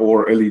trader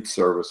or elite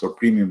service or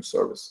premium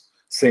service,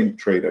 same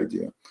trade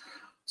idea.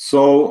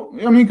 So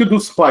I mean, you could do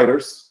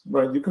spiders,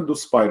 right? You can do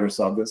spiders,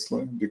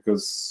 obviously,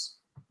 because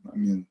I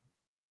mean,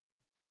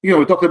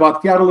 we talked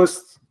about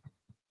catalyst.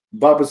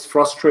 Bob is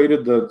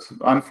frustrated that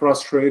I'm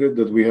frustrated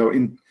that we have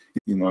in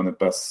the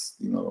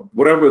past,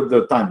 whatever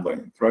the time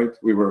length, right?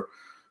 We were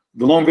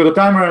the longer the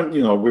time ran,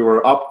 we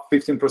were up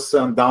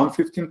 15%, down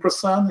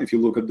 15%. If you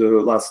look at the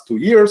last 2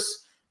 years.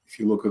 If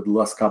you look at the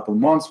last couple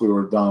of months, we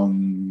were down,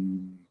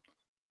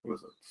 what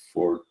was it,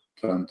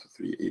 410 to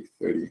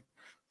 3,830,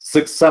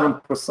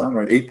 6-7%,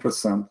 right,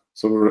 8%.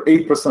 So we were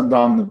 8%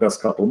 down in the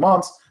past couple of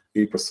months,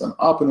 8%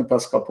 up in the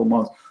past couple of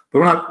months, but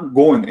we're not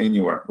going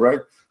anywhere,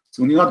 right?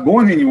 So when you're not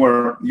going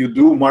anywhere, you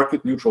do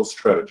market neutral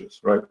strategies,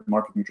 right?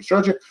 Market neutral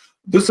strategy.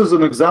 This is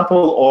an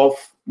example of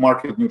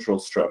market neutral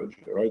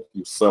strategy, right?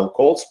 You sell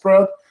call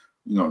spread.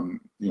 You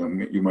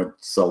might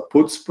sell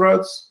put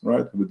spreads,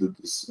 right? We did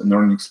this an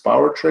earnings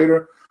power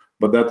trader.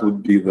 But that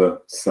would be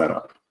the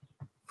setup.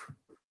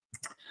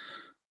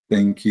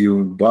 Thank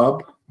you,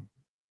 Bob.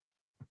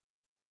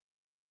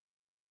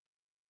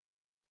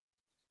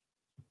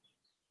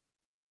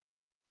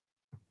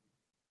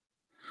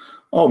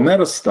 Oh,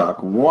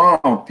 Metastock.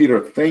 Wow, Peter,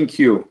 thank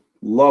you.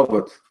 Love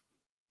it.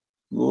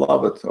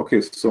 Love it. Okay,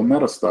 so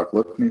Metastock,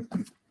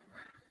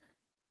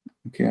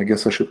 okay, I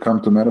guess I should come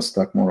to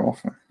Metastock more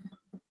often.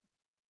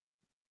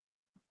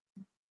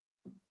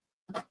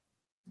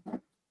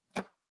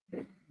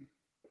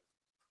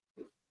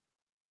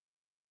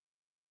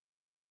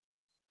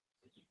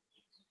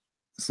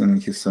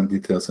 Sending you some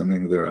details and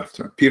link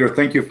thereafter. Peter,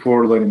 thank you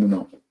for letting me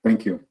know.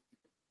 Thank you.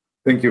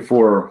 Thank you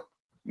for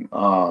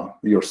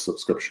your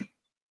subscription.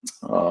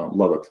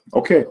 Love it.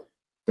 Okay,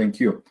 thank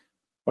you.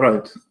 All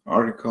right,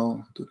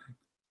 article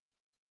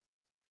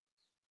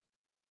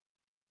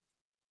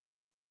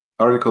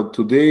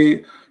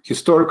today.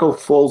 Historical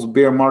false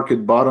bear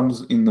market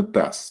bottoms in the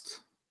past.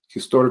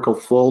 Historical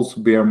false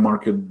bear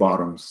market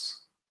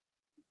bottoms.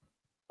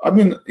 I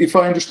mean, if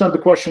I understand the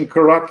question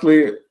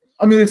correctly,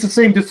 I mean, it's the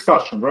same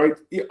discussion, right?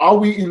 Are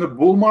we in a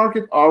bull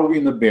market? Are we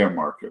in a bear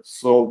market?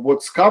 So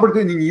what's covered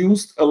and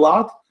used a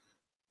lot,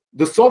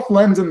 the soft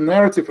landing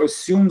narrative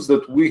assumes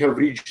that we have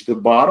reached the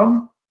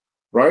bottom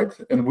right?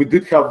 And we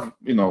did have,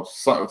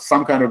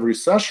 some kind of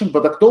recession,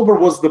 but October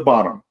was the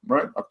bottom,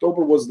 right?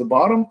 October was the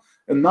bottom,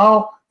 and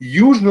now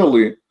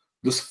usually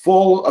this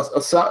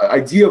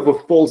idea of a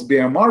false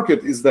bear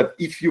market is that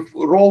if you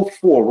roll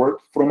forward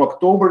from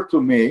October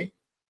to May,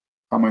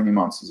 how many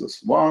months is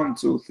this? 1,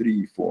 2,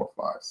 3, 4,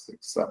 5,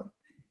 6, 7.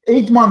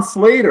 8 months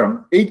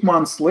later,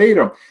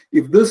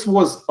 if this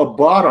was a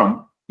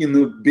bottom in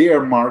the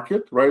bear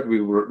market, right? We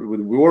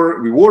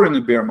were in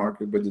a bear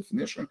market by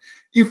definition.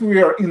 If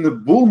we are in the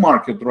bull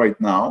market right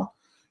now,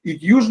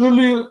 it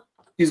usually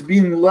is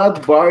being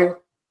led by,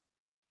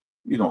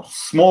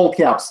 small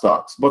cap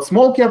stocks. But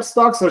small cap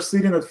stocks are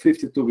sitting at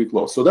 52-week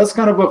low. So that's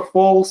kind of a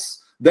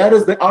false. That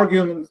is the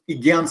argument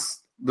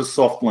against the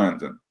soft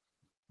landing,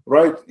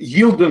 right?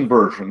 Yield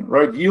inversion,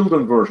 right? Yield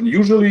inversion.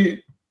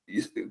 Usually,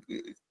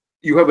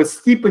 you have a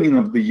steepening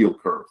of the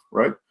yield curve,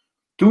 right?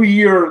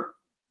 2-year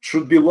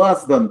should be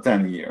less than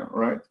 10-year,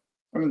 right?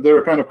 I mean,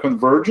 they're kind of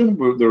converging.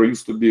 There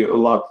used to be a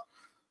lot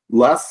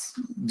less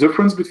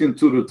difference between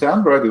 2 to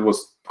 10, right? It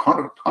was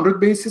 100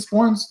 basis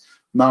points.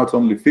 Now it's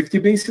only 50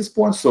 basis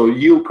points. So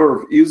yield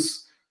curve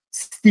is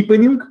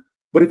steepening,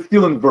 but it's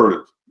still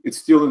inverted. It's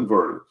still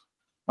inverted.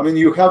 I mean,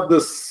 you have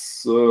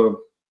this,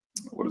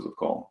 what is it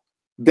called?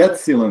 Debt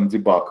ceiling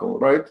debacle,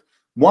 right?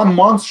 1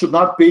 month should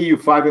not pay you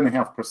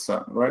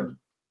 5.5%, right?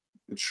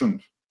 It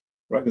shouldn't,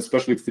 right?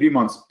 Especially if 3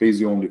 months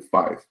pays you only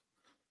 5%.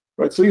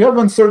 Right, so you have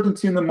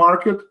uncertainty in the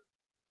market.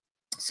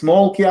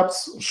 Small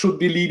caps should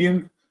be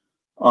leading.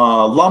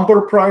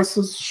 Lumber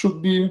prices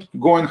should be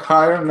going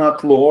higher,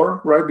 not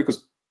lower, right?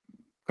 Because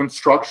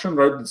construction,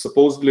 right?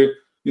 Supposedly,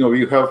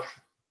 you have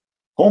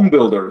home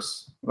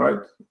builders,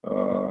 right?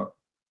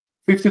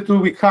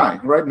 52-week high,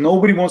 right?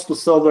 Nobody wants to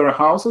sell their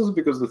houses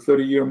because the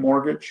 30-year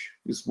mortgage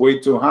is way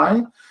too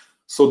high.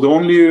 So the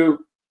only,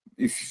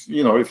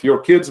 if your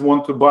kids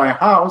want to buy a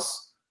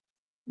house,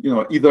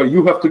 either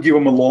you have to give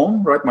them a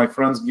loan, right? My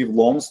friends give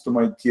loans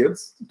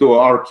to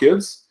our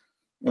kids,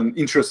 and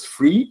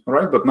interest-free,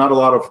 right? But not a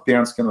lot of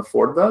parents can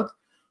afford that.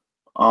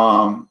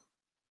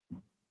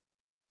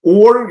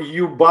 Or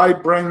you buy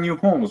brand new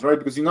homes, right?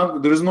 Because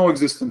there is no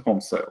existing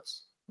home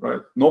sales,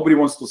 right? Nobody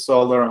wants to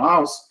sell their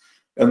house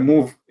and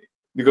move,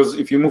 because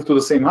if you move to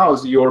the same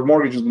house, your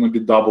mortgage is going to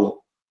be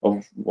double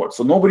of what.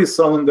 So nobody's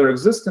selling their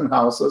existing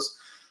houses.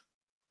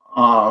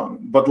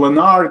 But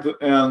Leonard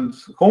and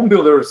home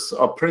builders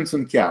are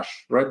printing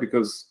cash, right?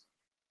 Because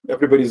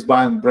everybody's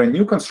buying brand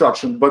new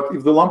construction. But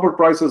if the lumber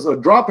prices are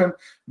dropping,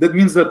 that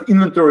means that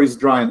inventory is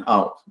drying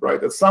out,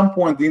 right? At some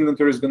point, the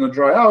inventory is going to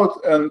dry out,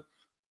 and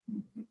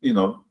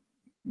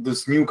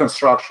this new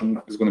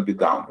construction is going to be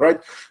down, right?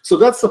 So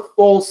that's a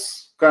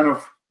false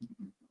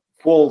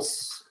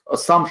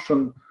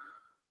assumption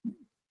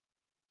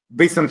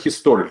based on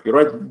historically,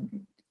 right?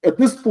 At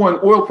this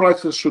point, oil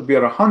prices should be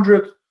at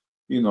 100.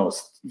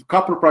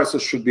 Copper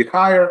prices should be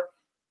higher,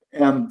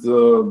 and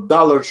the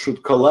dollar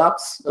should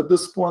collapse at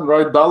this point,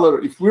 right?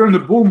 Dollar, if we're in the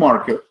bull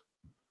market,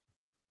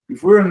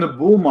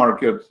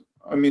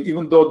 I mean,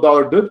 even though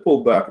dollar did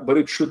pull back, but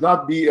it should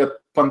not be at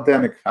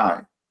pandemic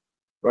high,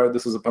 right?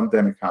 This is a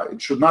pandemic high.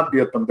 It should not be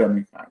at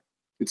pandemic high.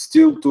 It's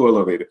still too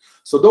elevated.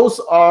 So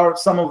those are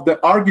some of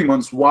the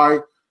arguments why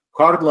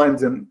hard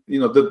landing,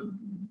 the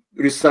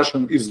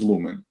recession is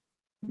looming,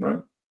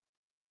 right?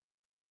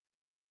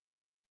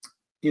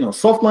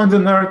 Soft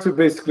landing narrative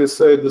basically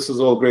say this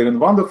is all great and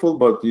wonderful,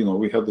 but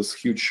we had this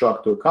huge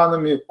shock to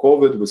economy,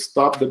 COVID, we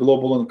stopped the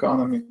global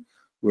economy,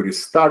 we're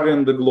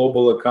restarting the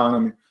global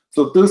economy.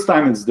 So this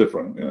time it's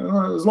different.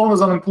 As long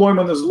as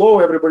unemployment is low,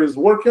 everybody's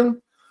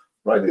working,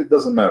 right? It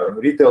doesn't matter.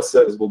 Retail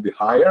sales will be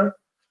higher,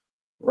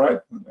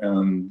 right?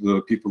 And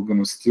people are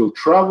going to still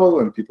travel,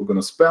 and people are going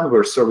to spend.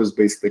 We're a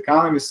service-based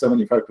economy.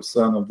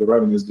 75% of the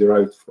revenue is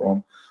derived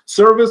from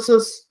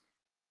services.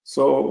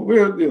 So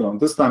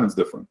this time it's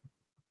different.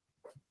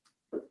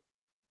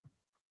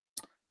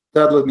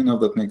 Dad, let me know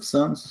if that makes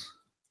sense.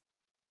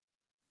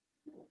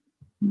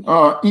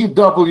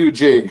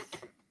 EWJ,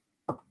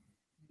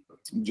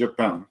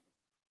 Japan.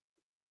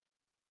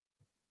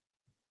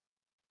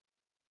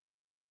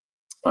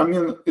 I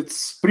mean,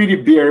 it's pretty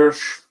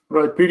bearish,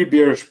 right? Pretty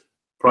bearish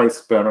price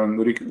pattern.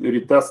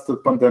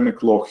 Retested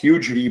pandemic low,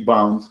 huge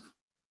rebound.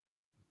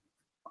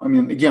 I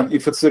mean, again,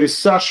 if it's a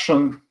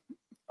recession,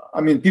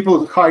 I mean,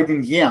 people hide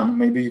in yen.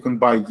 Maybe you can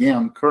buy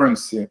yen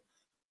currency,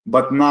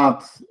 but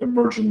not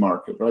emerging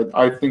market, right?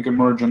 I think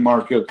emerging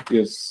market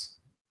is,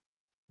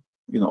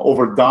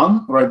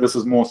 overdone, right? This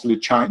is mostly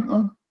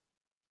China.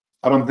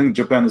 I don't think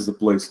Japan is the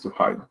place to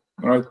hide,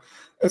 right?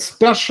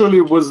 Especially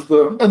with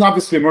and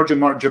obviously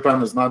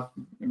Japan is not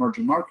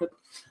emerging market,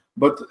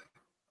 but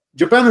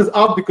Japan is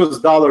up because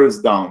dollar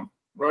is down,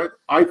 right?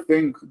 I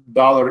think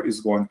dollar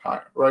is going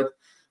higher, right?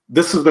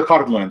 This is the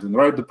hard landing,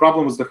 right? The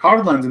problem is the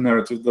hard landing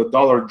narrative. The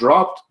dollar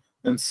dropped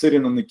and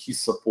sitting on the key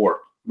support,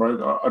 right,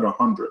 at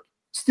 100.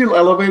 Still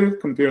elevated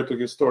compared to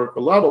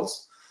historical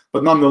levels,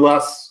 but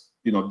nonetheless,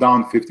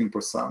 down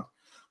 15%.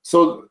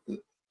 So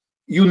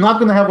you're not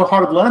going to have a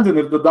hard landing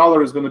if the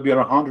dollar is going to be at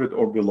 100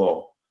 or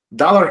below.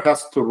 Dollar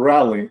has to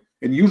rally,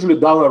 and usually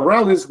dollar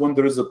rallies when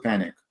there is a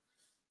panic.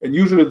 And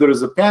usually there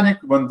is a panic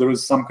when there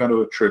is some kind of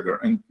a trigger.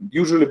 And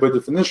usually by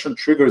definition,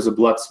 trigger is a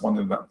black swan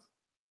event.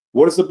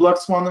 What is the black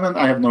swan event?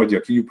 I have no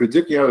idea. Can you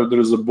predict? Yeah, there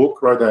is a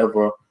book, right? I have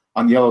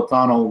on Yellow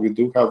Tunnel, we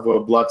do have a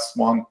black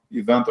swan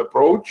event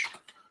approach,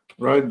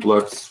 right?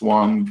 Black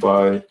swan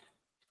by,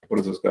 what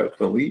is this guy?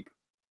 Talib,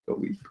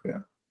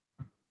 yeah.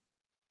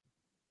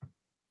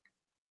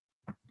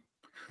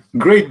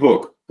 Great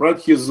book, right?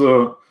 He's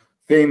a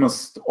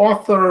famous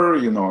author,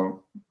 you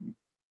know,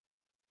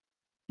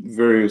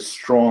 very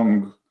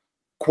strong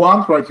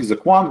quant, right? He's a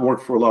quant,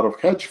 worked for a lot of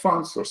hedge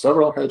funds or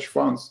several hedge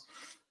funds.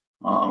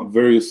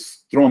 Very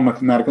strong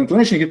mathematical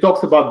inclination. He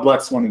talks about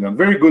black swan event.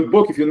 Very good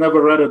book. If you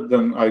never read it,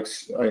 then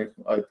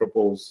I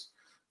propose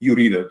you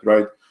read it,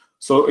 right?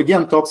 So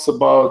again, talks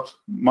about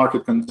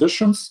market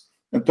conditions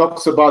and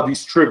talks about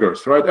these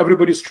triggers, right?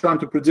 Everybody's trying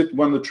to predict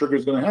when the trigger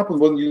is going to happen,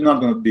 when you're not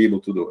going to be able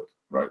to do it,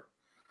 right?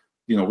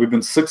 You know, we've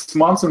been 6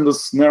 months in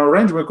this narrow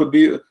range. We could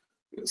be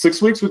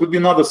 6 weeks. We could be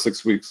another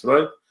 6 weeks,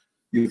 right?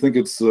 You think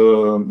it's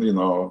you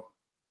know,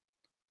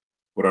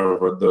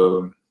 whatever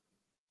the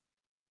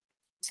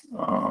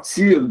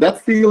see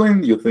that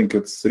feeling, you think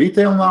it's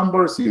retail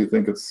numbers, you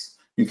think it's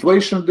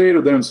inflation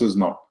data, the answer is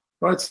no,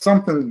 right?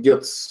 Something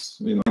gets,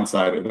 you know,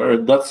 inside it,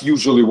 right? That's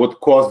usually what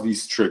caused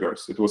these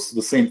triggers. It was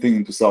the same thing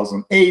in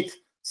 2008,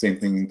 same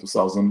thing in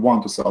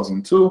 2001,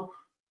 2002.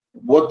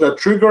 What that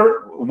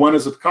trigger, when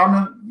is it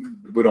coming?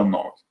 We don't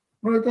know,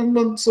 right? And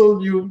then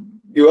so you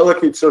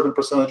allocate certain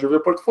percentage of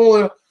your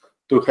portfolio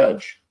to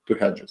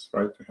hedges,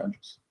 right? To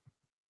hedges.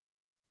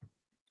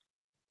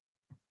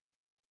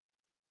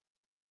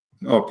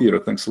 Oh, Peter,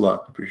 thanks a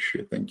lot.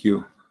 Appreciate it. Thank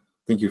you.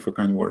 Thank you for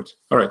kind words.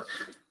 All right.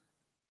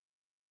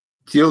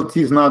 TLT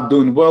is not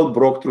doing well,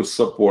 broke through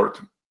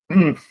support.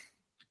 TLT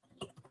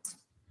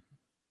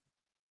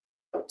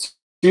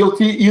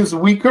is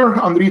weaker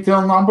on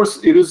retail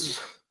numbers. It is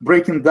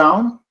breaking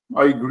down.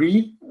 I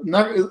agree.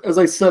 Now, as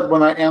I said,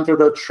 when I entered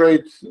that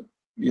trade,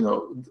 you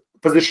know,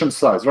 position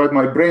size, right?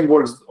 My brain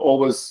works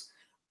always.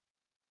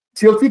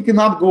 TLT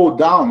cannot go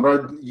down,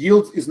 right?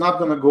 Yield is not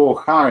going to go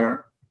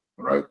higher,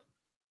 right?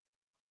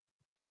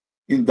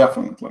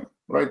 Indefinitely,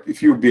 right?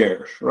 If you're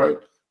bearish, right?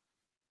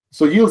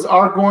 So yields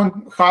are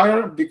going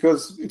higher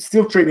because it's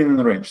still trading in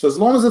the range. So as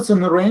long as it's in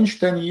the range,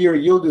 10-year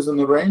yield is in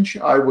the range,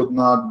 I would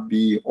not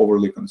be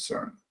overly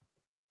concerned,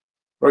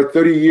 right?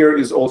 30-year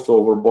is also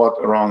overbought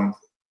around,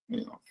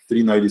 you know,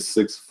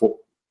 396,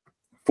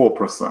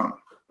 4%.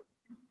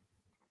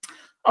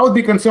 I would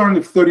be concerned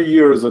if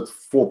 30-year is at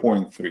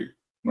 4.3,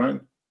 right?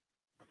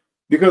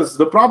 Because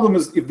the problem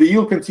is if the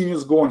yield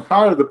continues going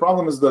higher, the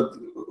problem is that,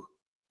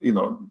 you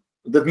know,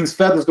 that means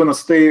Fed is going to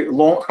stay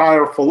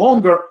higher for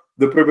longer.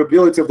 The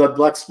probability of that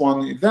black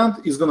swan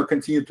event is going to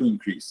continue to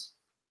increase,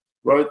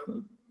 right?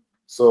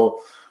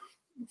 So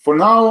for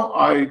now,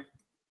 I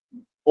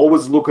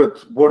always look at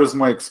what is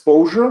my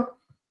exposure,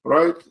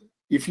 right?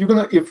 If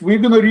we're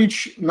gonna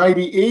reach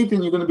 98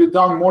 and you're gonna be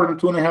down more than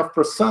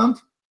 2.5%,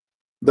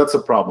 that's a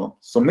problem.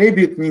 So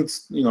maybe it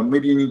needs, you know,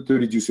 maybe you need to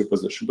reduce your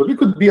position. But we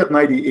could be at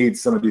 98,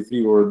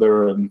 73. We were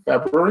there in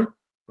February,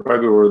 right?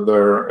 We were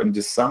there in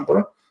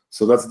December.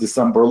 So that's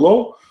December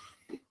low.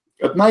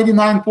 At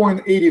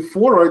 99.84,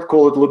 right,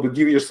 call it a little bit,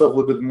 give yourself a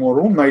little bit more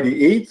room,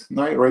 98,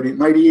 98,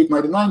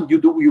 99,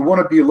 you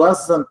want to be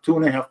less than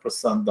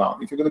 2.5%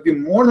 down. If you're going to be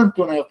more than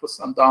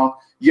 2.5% down,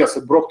 yes,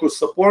 it broke to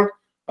support,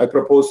 I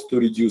propose to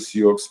reduce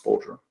your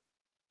exposure.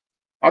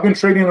 I've been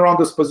trading around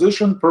this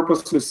position,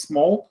 purposely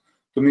small,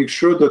 to make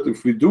sure that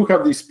if we do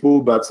have these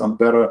pullbacks on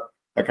better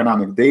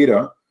economic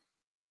data,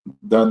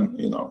 then,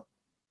 you know,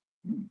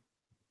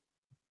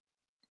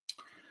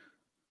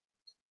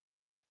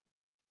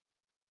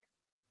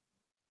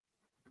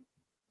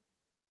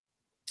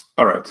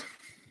 all right.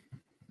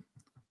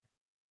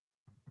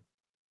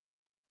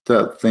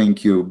 Ted,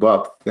 thank you.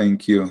 Bob,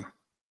 thank you.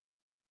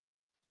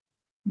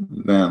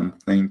 Ben,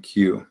 thank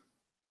you.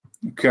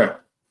 Okay, a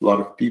lot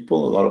of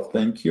people, a lot of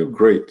thank you.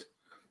 Great.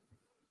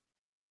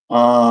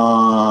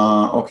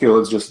 Okay,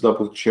 let's just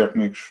double check,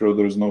 make sure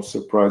there's no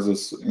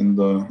surprises in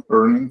the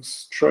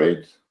earnings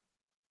trade.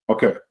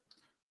 Okay,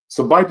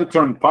 so buy the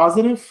turn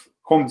positive.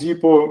 Home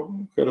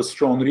Depot had a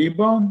strong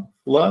rebound,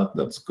 flat,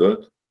 that's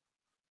good.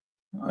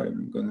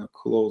 I'm gonna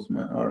close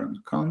my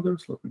RN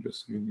counters. Let me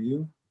just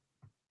review.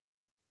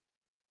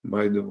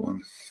 Buy the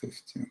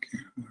 150, okay.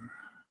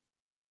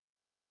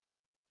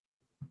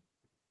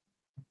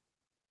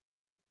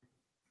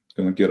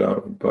 Gonna get out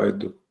of buy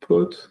the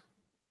put.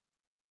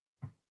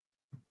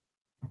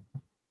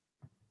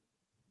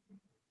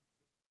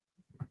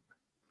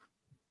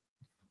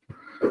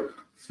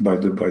 Buy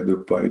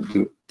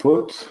the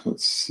put.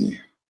 Let's see.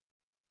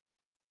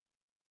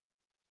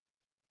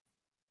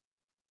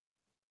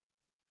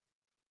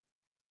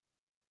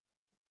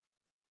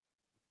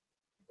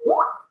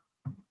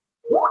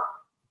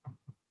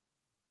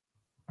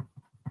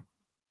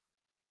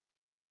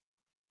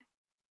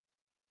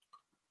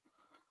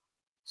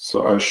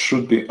 So I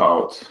should be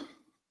out.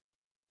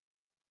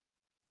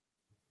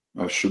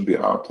 I should be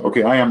out.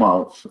 Okay, I am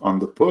out on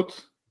the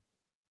put.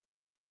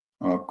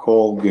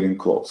 Call getting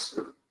close.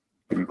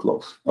 Getting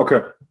close.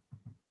 Okay.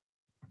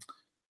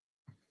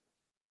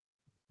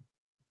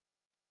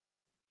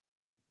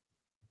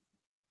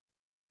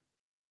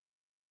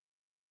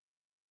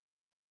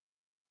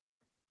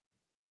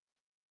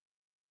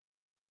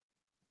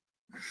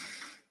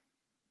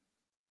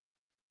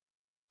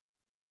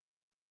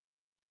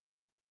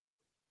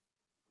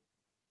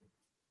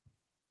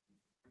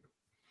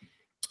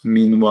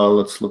 Meanwhile,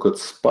 let's look at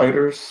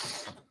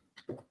spiders.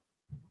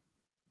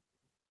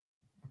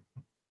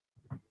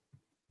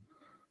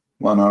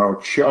 One-hour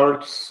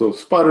chart. So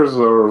spiders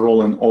are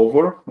rolling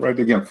over, right?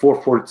 Again,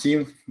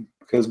 414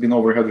 has been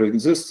overhead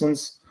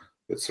resistance.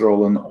 It's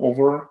rolling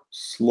over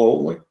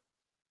slowly,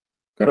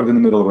 kind of in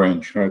the middle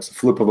range, right? It's a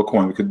flip of a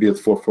coin. We could be at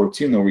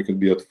 414 or we could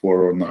be at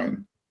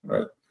 409,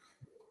 right?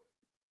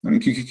 I mean,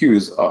 QQQ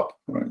is up,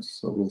 right?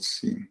 So we'll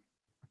see.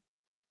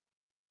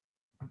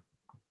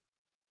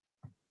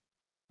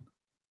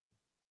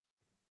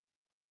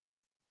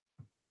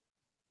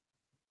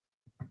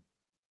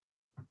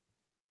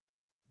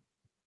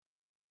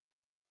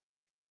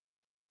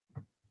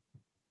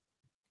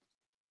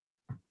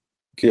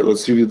 Okay,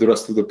 let's review the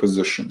rest of the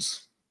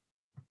positions.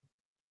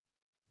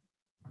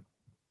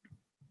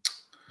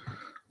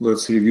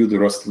 Let's review the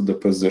rest of the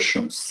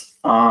positions.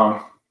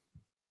 So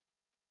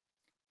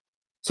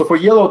for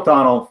Yellow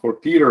Tunnel, for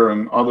Peter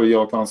and other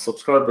Yellow Tunnel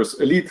subscribers,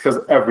 Elite has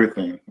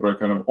everything, right?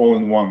 Kind of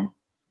all-in-one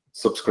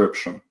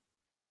subscription.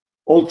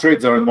 All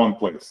trades are in one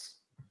place.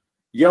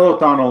 Yellow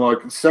Tunnel, I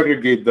can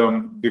segregate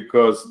them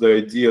because the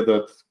idea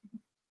that,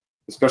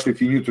 especially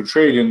if you're new to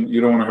trading,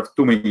 you don't want to have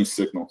too many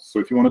signals. So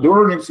if you want to do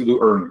earnings, you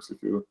do earnings.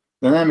 If you're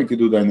dynamic, you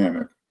do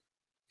dynamic.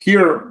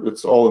 Here,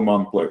 it's all in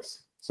one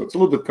place. So it's a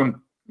little bit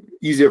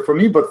easier for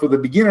me, but for the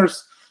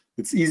beginners,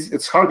 it's easy.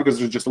 It's hard because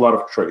there's just a lot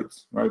of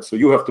trades, right? So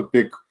you have to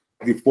pick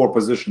the 4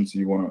 positions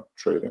you want to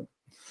trade in.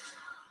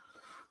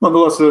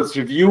 Nonetheless, let's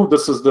review.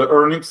 This is the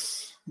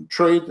earnings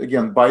trade.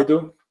 Again,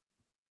 Baidu.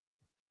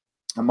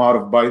 I'm out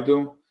of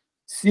Baidu.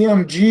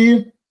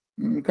 CMG,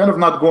 kind of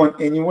not going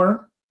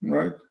anywhere,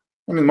 right?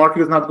 I mean,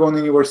 market is not going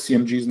anywhere.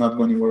 CMG is not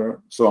going anywhere.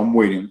 So I'm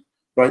waiting,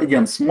 right?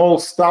 Again, small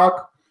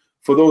stock.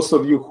 For those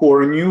of you who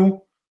are new,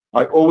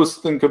 I always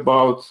think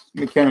about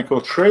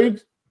mechanical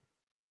trade,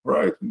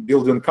 right?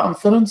 Building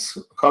confidence.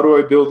 How do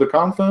I build the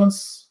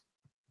confidence?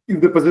 If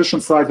the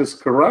position size is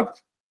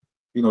correct,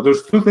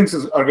 there's 2 things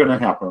that are going to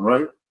happen,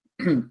 right?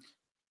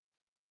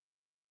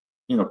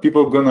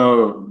 People are going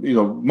to,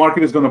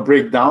 market is going to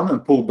break down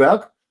and pull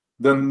back.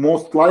 Then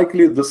most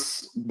likely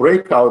this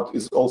breakout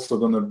is also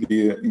going to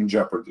be in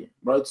jeopardy,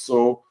 right?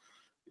 So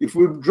if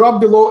we drop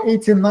below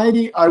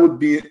 1890, I would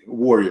be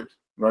worried,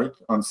 right,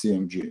 on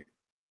CMG.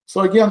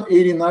 So again,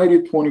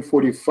 8090,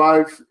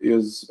 2045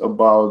 is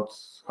about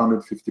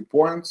 150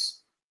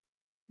 points.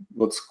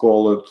 Let's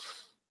call it,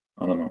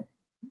 I don't know,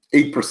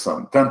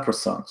 8%,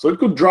 10%. So it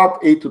could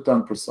drop 8 to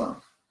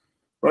 10%,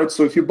 right?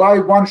 So if you buy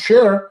 1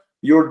 share,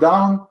 you're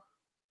down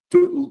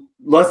to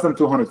less than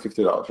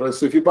 $250, right?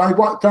 So if you buy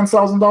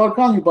 $10,000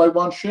 account, you buy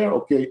 1 share,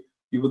 okay,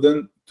 you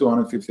within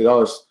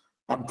 $250.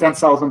 On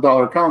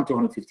 $10,000 account,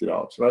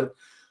 $250, right?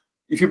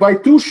 If you buy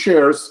 2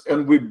 shares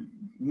and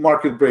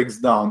market breaks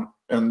down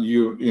and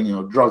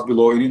drops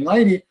below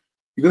 8090,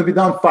 you're going to be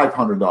down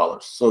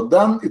 $500. So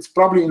then it's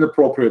probably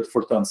inappropriate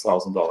for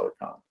 $10,000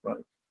 account,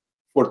 right?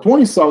 For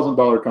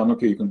 $20,000 account,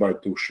 okay, you can buy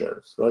 2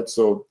 shares, right?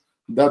 So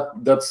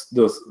that's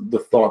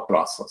the thought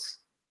process.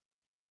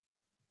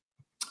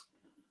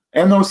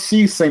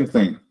 NOC, same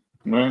thing,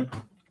 right?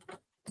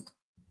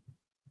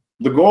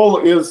 The goal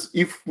is,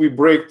 if we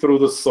break through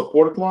the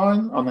support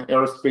line on the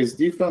aerospace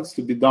defense,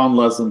 to be down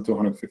less than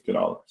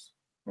 $250,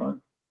 right?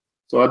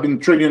 So I've been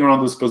trading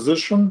around this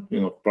position,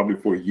 probably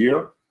for a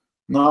year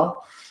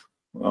now.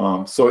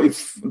 So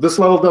if this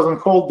level doesn't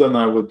hold, then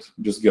I would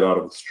just get out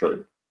of this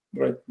trade,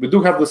 right? We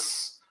do have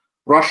this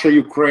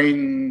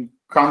Russia-Ukraine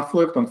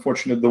conflict.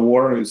 Unfortunately, the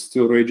war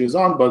still rages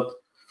on, but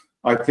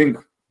I think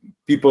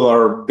people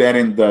are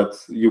betting that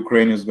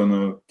Ukraine is going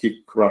to kick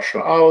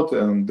Russia out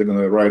and they're going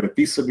to write a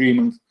peace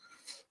agreement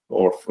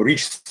or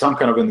reach some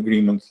kind of an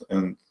agreement,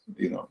 and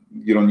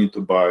you don't need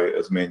to buy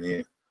as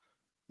many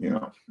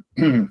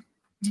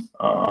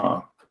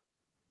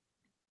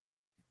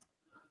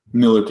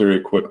military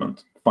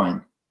equipment.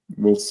 Fine,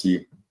 we'll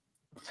see.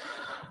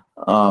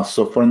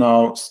 So for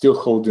now, still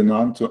holding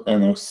on to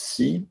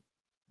NOC.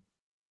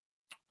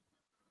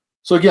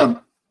 So again,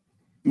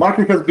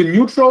 market has been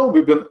neutral.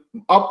 We've been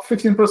up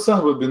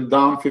 15%. We've been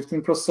down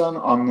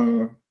 15% on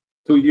a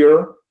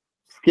 2-year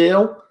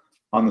scale.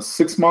 On a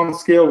 6-month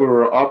scale, we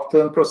were up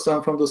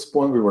 10% from this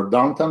point. We were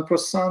down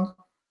 10%.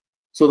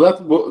 So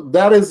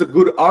that is a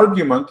good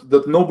argument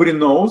that nobody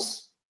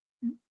knows,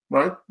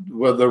 right?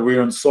 Whether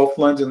we're in soft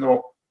landing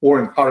or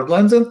in hard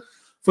landing.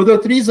 For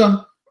that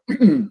reason,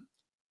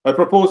 I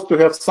propose to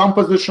have some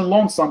position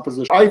long, some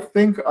position. I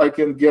think I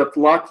can get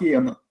lucky,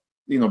 and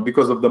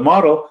because of the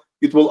model,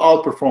 it will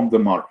outperform the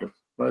market,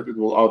 right? It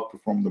will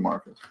outperform the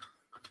market.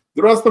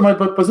 The rest of my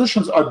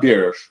positions are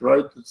bearish,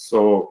 right?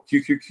 So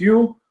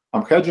QQQ,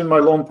 I'm hedging my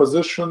long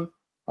position.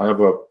 I have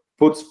a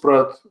put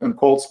spread and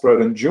call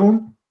spread in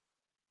June.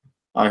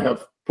 I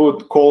have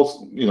put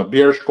calls,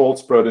 bearish call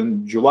spread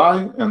in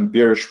July and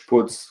bearish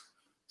puts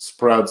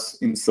spreads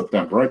in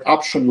September, right?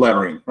 Option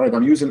layering, right?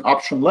 I'm using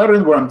option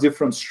layering where I'm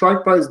different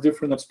strike price,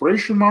 different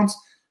expiration months,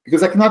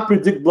 because I cannot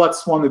predict black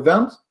swan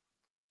event.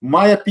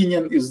 My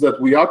opinion is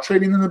that we are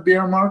trading in a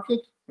bear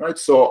market, right?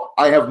 So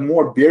I have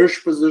more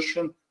bearish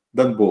position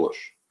than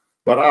bullish.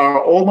 But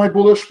are all my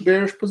bullish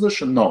bearish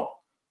position? No.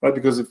 right?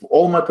 Because if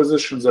all my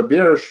positions are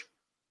bearish,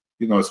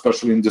 you know,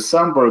 especially in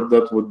December,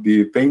 that would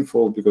be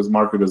painful because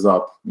market is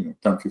up, you know,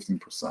 10,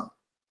 15%.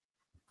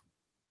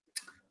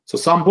 So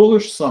some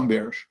bullish, some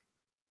bearish.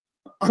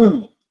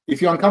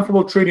 If you're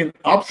uncomfortable trading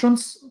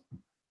options,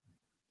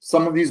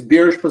 some of these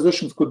bearish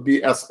positions could be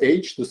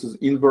SH. This is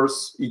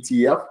inverse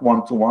ETF,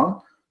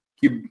 1-to-1.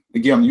 Keep,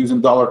 again, using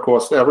dollar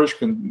cost average,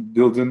 can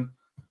build in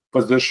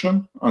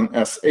position on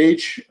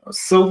SH.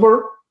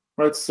 Silver,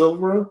 right?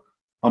 Silver.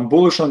 I'm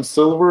bullish on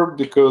silver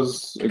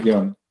because,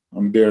 again,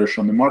 I'm bearish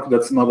on the market.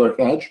 That's another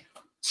hedge.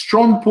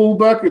 Strong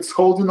pullback. It's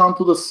holding on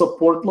to the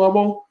support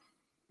level.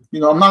 You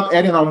know, I'm not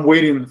adding. I'm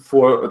waiting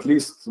for at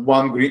least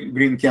one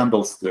green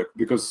candlestick,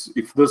 because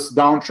if this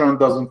downtrend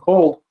doesn't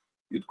hold,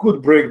 it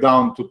could break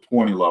down to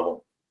 20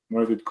 level,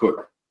 right? It could.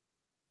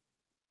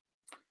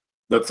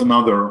 That's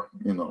another,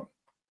 you know,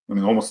 I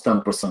mean, almost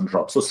 10%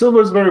 drop. So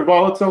silver is very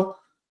volatile.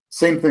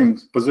 Same thing,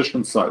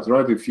 position size,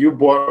 right? If you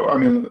bought, I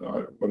mean,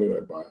 what did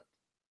I buy?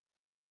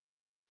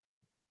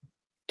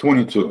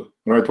 22,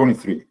 right?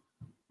 23,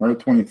 right?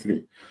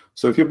 23.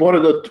 So if you bought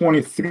it at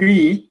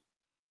 23,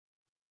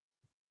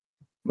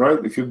 right?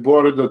 If you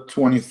bought it at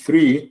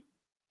 23,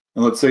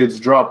 and let's say it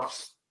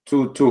drops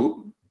to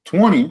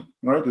 20,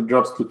 right? It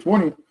drops to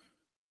 20.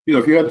 You know,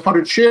 if you had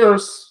 100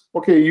 shares,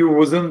 okay, you were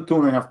within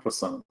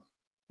 2.5%,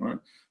 right?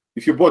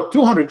 If you bought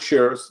 200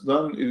 shares,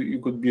 then you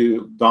could be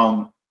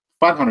down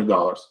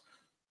 $500.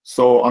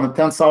 So on a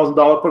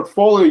 $10,000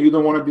 portfolio, you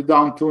don't want to be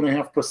down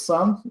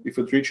 2.5% if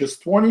it reaches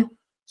 20.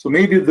 So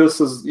maybe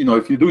this is, you know,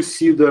 if you do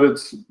see that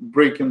it's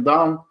breaking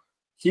down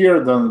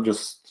here, then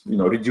just, you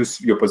know, reduce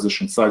your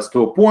position size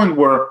to a point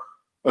where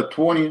at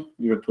 20,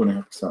 you're at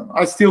 2.5%.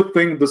 I still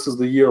think this is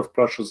the year of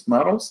precious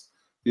metals.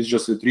 It's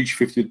just it reached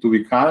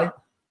 52-week high.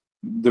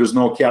 There's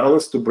no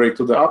catalyst to break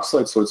to the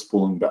upside, so it's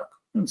pulling back.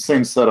 And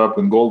same setup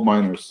in gold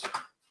miners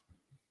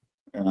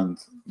and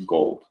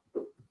gold.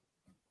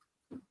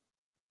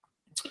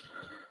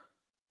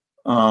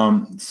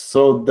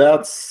 So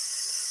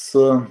that's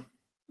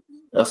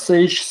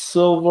SH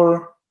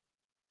silver.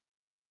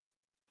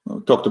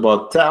 We talked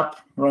about TAP,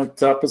 right?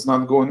 TAP is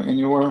not going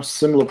anywhere.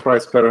 Similar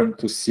price pattern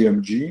to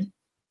CMG,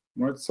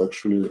 right? It's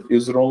actually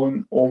is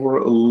rolling over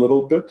a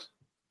little bit.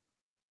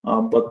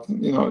 But,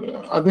 you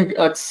know, I think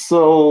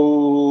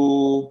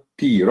XLP,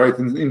 right?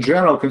 In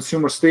general,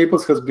 consumer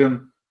staples has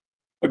been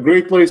a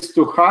great place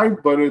to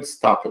hide, but it's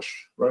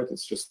toppish, right?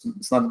 It's just,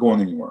 it's not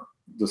going anywhere.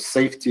 The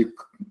safety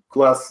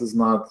class is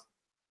not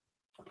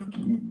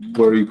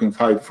where you can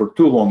hide for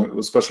too long,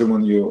 especially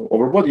when you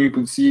overbought. You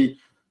can see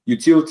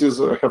utilities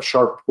have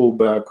sharp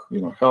pullback,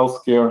 you know,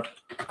 healthcare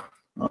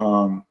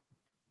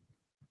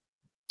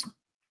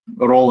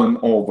rolling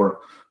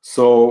over.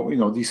 So, you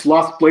know, these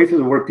last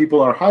places where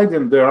people are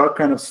hiding, they are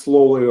kind of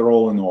slowly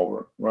rolling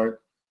over, right?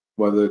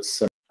 Whether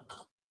it's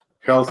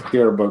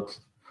healthcare, but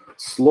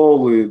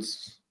slowly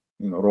it's,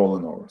 you know,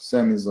 rolling over.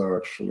 Semis are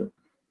actually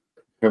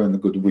having a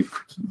good week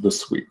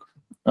this week.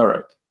 All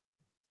right.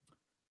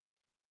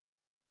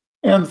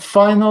 And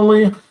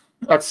finally,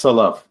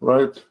 XLF,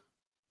 right?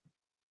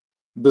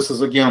 This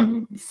is,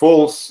 again,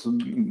 false,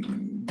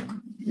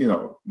 you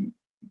know,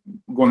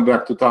 going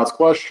back to Todd's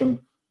question,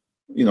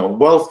 you know,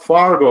 Wells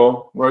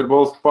Fargo, right?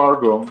 Wells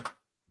Fargo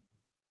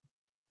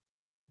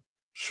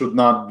should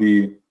not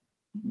be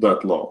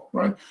that low,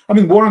 right? I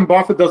mean, Warren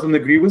Buffett doesn't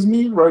agree with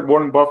me, right?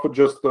 Warren Buffett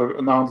just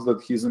announced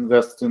that he's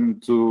investing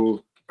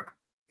to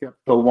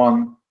Capital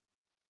One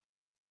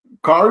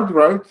card,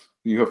 right?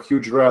 You have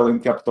huge rally in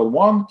Capital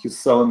One. He's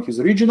selling his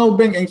regional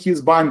bank and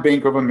he's buying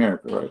Bank of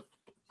America, right?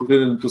 He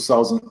did it in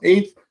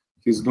 2008.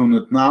 He's doing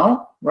it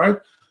now, right?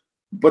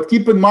 But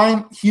keep in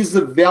mind, he's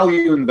a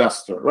value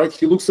investor, right?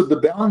 He looks at the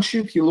balance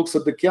sheet, he looks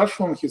at the cash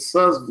flow, and he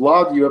says,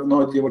 Vlad, you have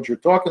no idea what you're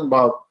talking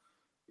about.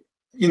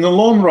 In the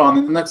long run,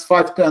 in the next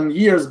 5-10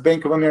 years,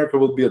 Bank of America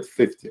will be at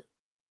 50.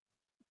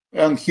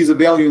 And he's a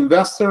value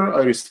investor.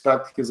 I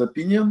respect his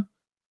opinion.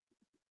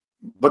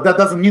 But that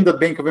doesn't mean that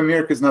Bank of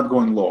America is not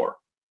going lower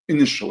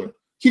initially.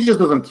 He just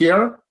doesn't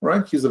care,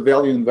 right? He's a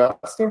value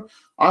investor.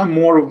 I'm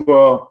more of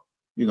a,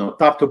 you know,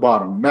 top to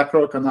bottom,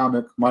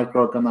 macroeconomic,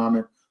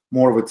 microeconomic,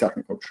 more of a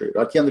technical trader.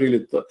 I can't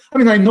really, I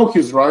mean, I know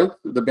he's right.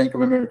 The Bank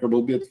of America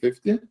will be at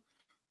 50,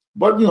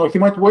 but, you know, he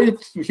might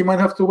wait. He might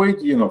have to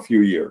wait, you know, a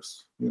few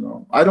years. You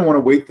know, I don't want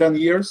to wait 10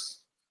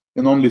 years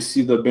and only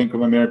see that Bank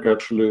of America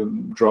actually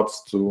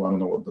drops to, I don't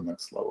know what the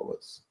next level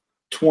is,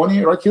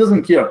 20, right? He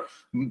doesn't care.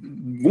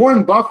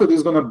 Warren Buffett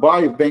is going to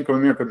buy if Bank of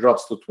America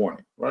drops to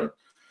 20, right?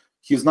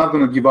 He's not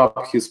going to give up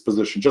his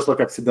position, just like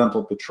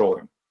Occidental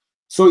Petroleum.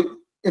 So,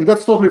 and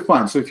that's totally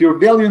fine. So if you're a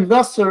value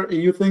investor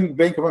and you think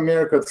Bank of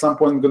America at some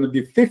point is going to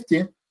be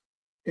 50,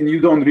 and you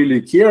don't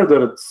really care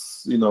that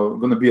it's, you know,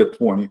 going to be at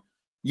 20,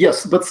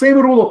 yes, but same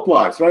rule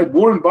applies, right?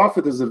 Warren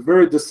Buffett is a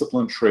very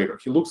disciplined trader.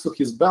 He looks at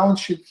his balance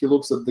sheet, he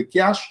looks at the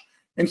cash,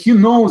 and he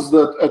knows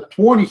that at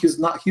 20,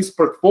 his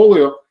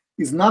portfolio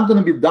is not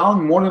going to be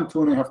down more than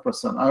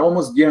 2.5%. I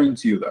almost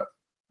guarantee you that,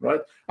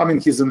 right? I mean,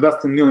 he's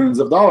investing millions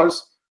of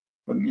dollars,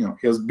 but, you know,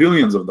 he has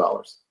billions of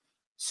dollars.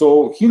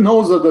 So he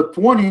knows that at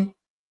 20,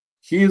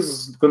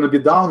 he's going to be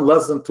down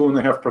less than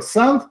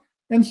 2.5%,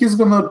 and he's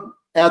going to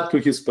add to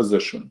his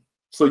position.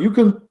 So you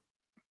can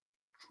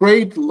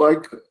trade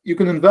like, you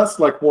can invest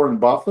like Warren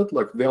Buffett,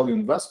 like value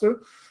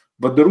investor,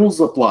 but the rules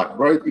apply,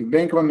 right? If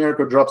Bank of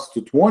America drops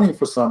to 20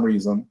 for some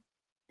reason,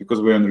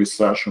 because we're in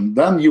recession,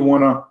 then you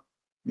want to,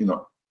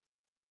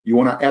 you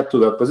want to add to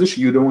that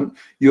position. You don't,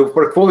 your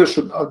portfolio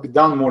should be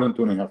down more than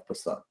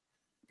 2.5%.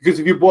 Because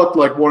if you bought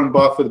like Warren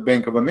Buffett,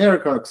 Bank of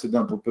America,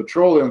 Occidental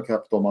Petroleum,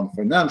 Capital One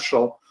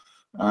Financial,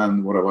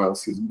 and whatever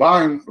else he's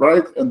buying,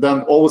 right? And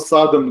then all of a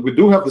sudden we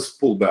do have this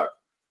pullback.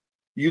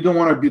 You don't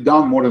want to be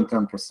down more than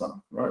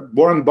 10%, right?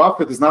 Warren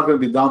Buffett is not going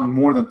to be down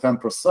more than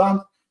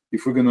 10%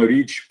 if we're going to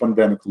reach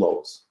pandemic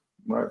lows,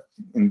 right?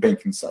 In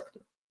banking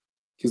sector,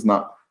 he's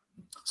not.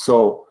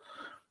 So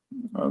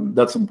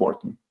that's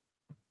important.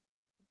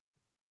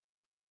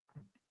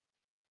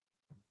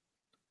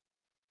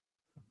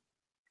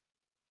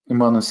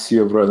 Amount of sea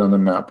of red on the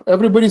map.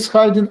 Everybody's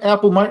hiding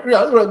Apple.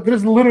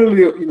 There's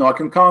literally, I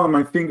can count on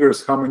my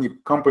fingers how many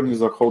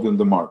companies are holding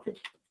the market.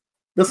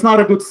 That's not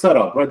a good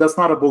setup, right? That's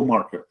not a bull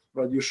market,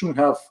 right? You shouldn't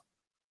have,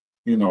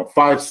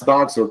 5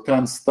 stocks or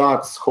 10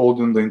 stocks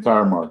holding the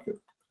entire market.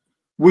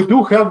 We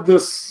do have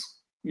this,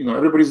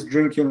 everybody's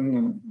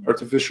drinking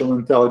artificial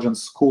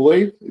intelligence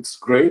Kool-Aid. It's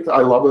great. I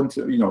love it.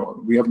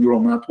 We have neural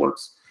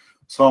networks,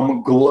 so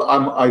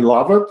I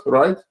love it,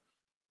 right?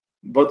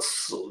 But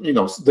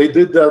they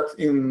did that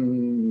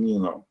in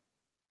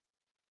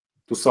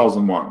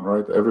 2001,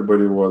 right?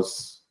 Everybody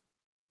was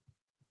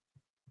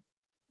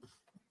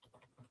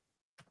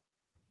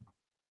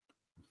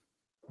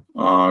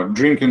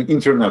drinking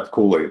internet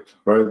Kool-Aid,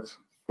 right?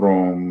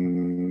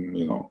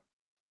 From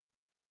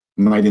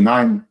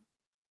 99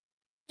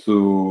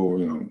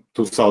 to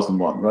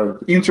 2001, right?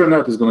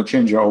 Internet is going to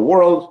change our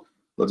world.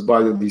 Let's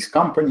buy these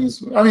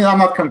companies. I mean, I'm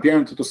not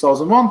comparing to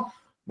 2001.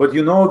 But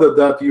you know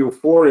that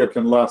euphoria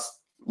can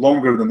last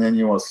longer than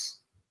any of us,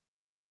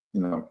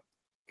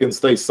 can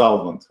stay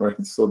solvent,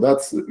 right? So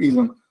that's the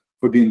reason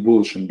for being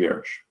bullish and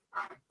bearish.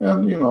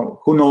 And,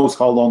 who knows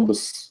how long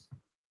this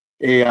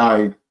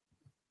AI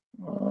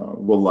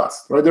will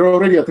last, right? There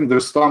already, I think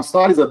there's some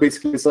studies that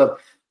basically said,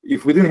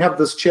 if we didn't have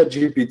this chat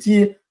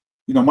GPT,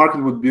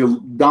 market would be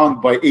down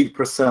by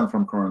 8%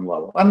 from current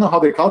level. I don't know how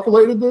they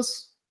calculated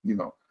this,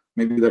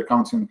 maybe they're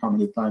counting how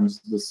many times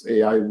this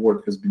AI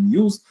word has been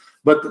used.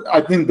 But I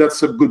think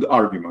that's a good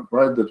argument,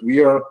 right? That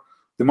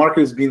the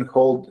market is being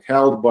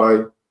held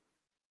by,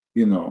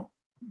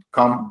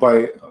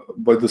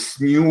 by this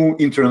new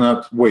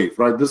internet wave,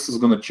 right? This is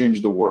going to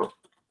change the world,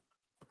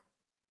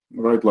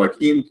 right? Like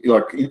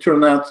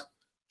internet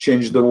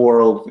changed the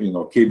world,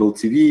 cable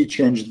TV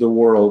changed the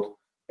world,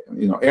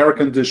 air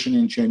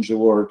conditioning changed the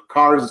world,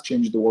 cars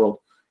changed the world.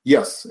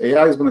 Yes,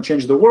 AI is going to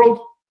change the world,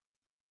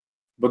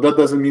 but that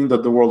doesn't mean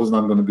that the world is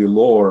not going to be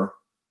lower.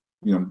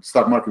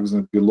 Stock market is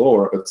going to be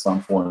lower at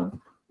some point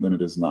than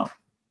it is now.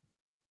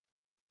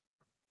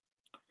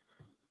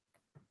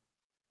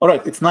 All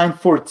right, it's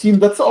 9:14.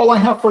 That's all I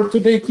have for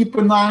today. Keep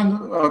an eye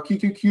on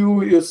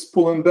QQQ is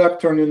pulling back,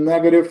 turning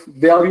negative.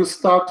 Value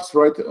stocks,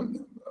 right,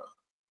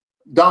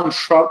 down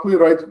sharply,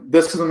 right?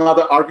 This is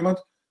another argument.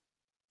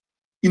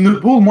 In the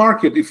bull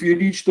market, if you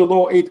reach the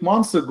low 8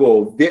 months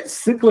ago, the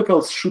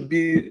cyclicals should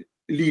be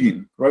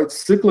leading, right?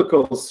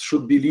 Cyclicals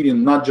should be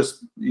leading, not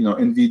just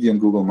NVIDIA and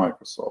Google,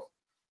 Microsoft.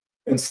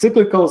 And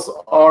cyclicals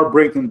are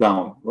breaking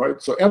down,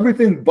 right? So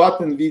everything but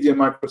NVIDIA,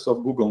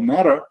 Microsoft, Google,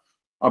 Meta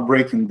are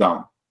breaking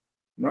down,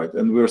 right?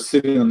 And we're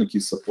sitting on the key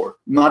support.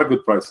 Not a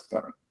good price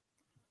pattern.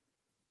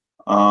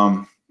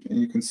 And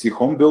you can see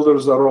home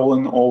builders are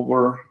rolling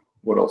over.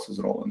 What else is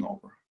rolling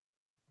over?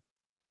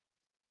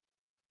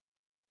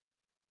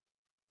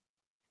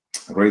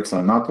 Rates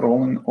are not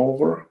rolling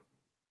over.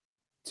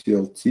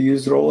 TLT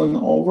is rolling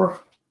over.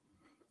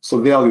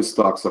 So value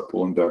stocks are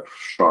pulling back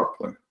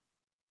sharply.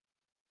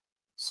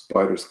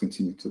 Spiders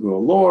continue to go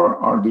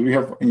lower. Do we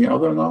have any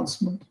other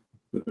announcement?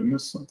 Did I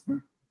miss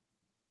something?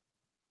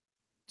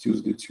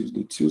 Tuesday.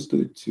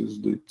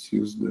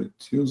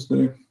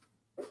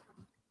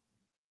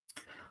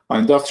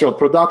 Industrial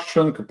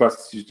production,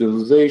 capacity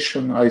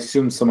utilization. I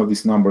assume some of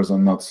these numbers are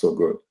not so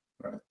good,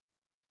 right?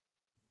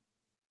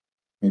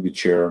 Maybe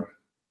chair.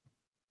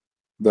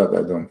 That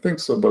I don't think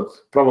so, but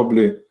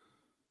probably,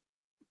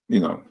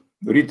 the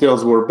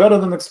retails were better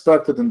than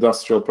expected.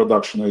 Industrial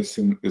production, I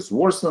assume, is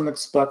worse than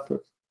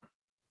expected.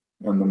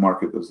 And the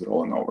market is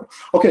rolling over.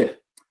 Okay,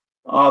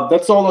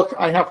 that's all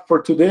I have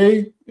for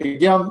today.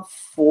 Again,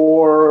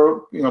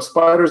 for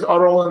spiders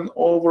are rolling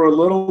over a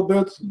little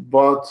bit,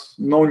 but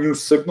no new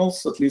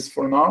signals, at least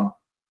for now.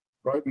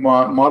 Right?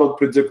 My model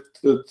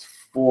predicted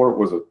for,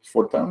 was it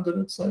 410?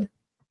 Did it say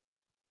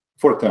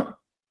 410?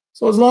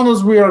 So as long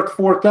as we are at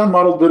 410,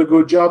 model did a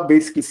good job,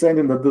 basically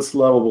saying that this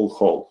level will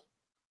hold.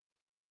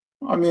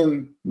 I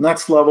mean,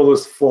 next level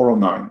is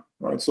 409.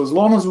 Right, so as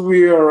long as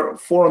we are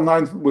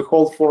 409, we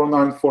hold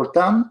 409,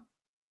 410.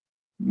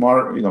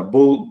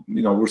 Bull,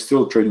 we're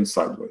still trading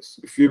sideways.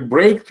 If you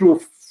break through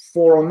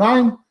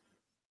 409,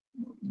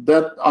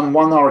 that on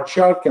 1 hour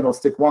chart,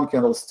 candlestick 1,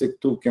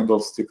 candlestick 2,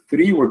 candlestick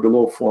 3, we're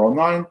below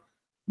 409.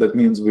 That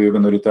means we're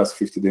going to retest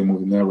 50-day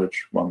moving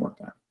average one more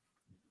time.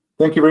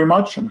 Thank you very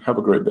much and have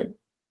a great day.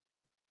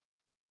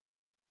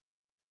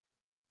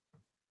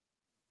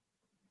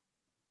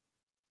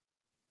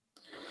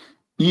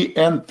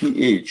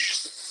 ENPH,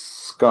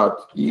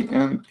 Scott,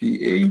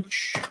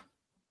 ENPH.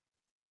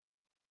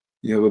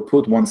 You have a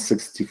put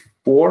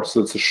 164,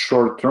 so it's a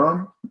short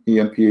term.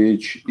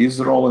 ENPH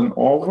is rolling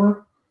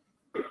over.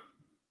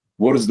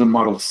 What does the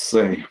model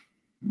say?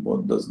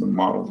 What does the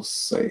model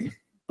say?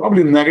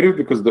 Probably negative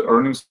because the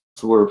earnings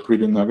were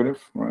pretty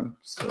negative, right?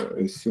 So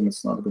I assume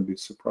it's not going to be a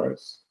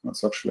surprise.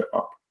 That's actually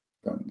up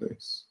 10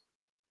 days.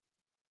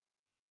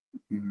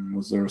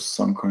 Was there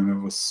some kind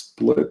of a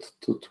split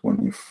to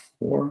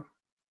 24?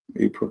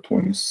 April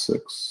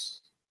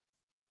 26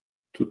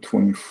 to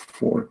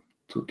 24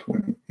 to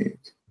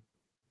 28.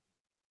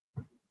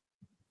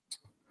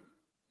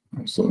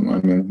 So,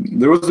 I mean,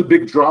 there was a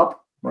big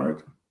drop, right?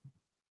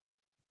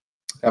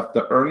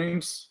 After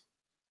earnings.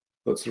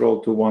 Let's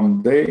roll to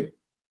 1 day.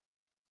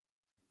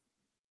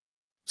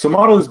 So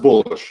model is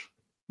bullish,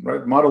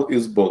 right? Model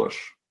is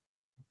bullish,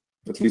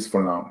 at least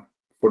for now,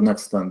 for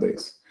next 10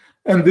 days.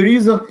 And the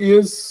reason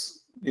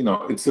is, you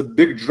know, it's a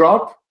big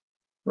drop,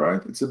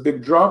 right? It's a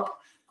big drop.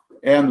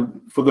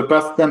 And for the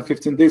past 10,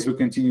 15 days, we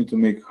continue to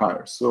make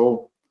higher.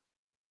 So,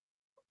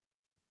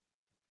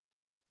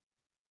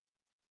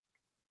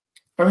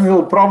 I mean,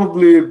 it'll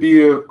probably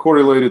be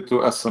correlated to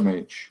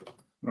SMH,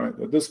 right?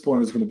 At this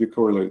point, it's going to be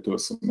correlated to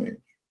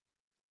SMH.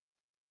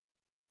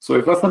 So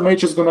if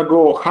SMH is going to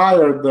go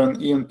higher, then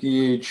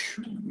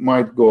ENPH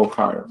might go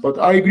higher. But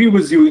I agree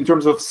with you in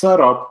terms of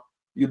setup.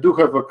 You do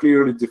have a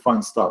clearly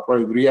defined stop,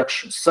 right?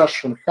 Reaction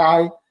session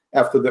high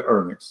after the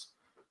earnings.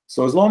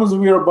 So as long as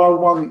we are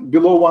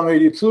below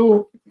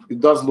 182,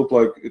 it does look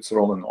like it's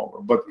rolling over.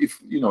 But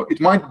if, you know, it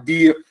might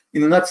be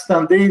in the next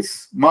 10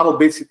 days, model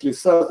basically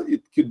says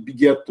it could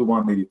get to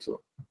 182,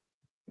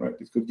 right?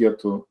 It could get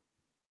to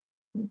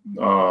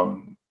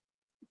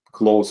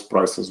close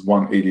prices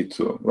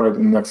 182, right,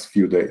 in the next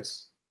few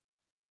days.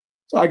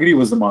 So I agree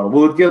with the model.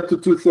 Will it get to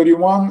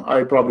 231?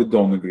 I probably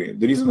don't agree.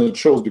 The reason it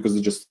shows because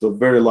it's just a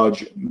very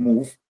large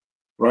move,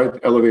 right?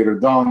 Elevator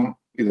down,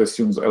 it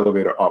assumes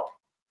elevator up.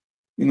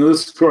 In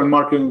this current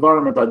market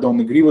environment, I don't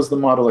agree with the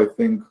model. I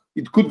think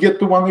it could get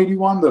to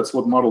 181. That's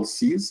what model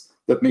sees.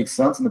 That makes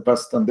sense. In the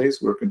past 10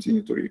 days, we're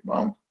continuing to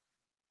rebound.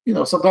 You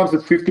know, sometimes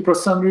it's 50%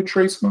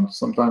 retracement.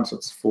 Sometimes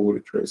it's full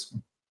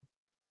retracement.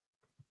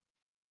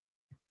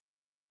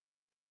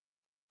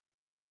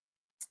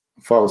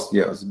 Faust,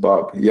 yes.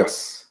 Bob,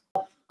 yes.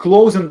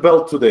 Closing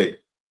bell today.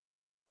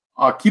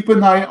 Keep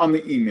an eye on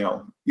the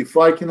email. If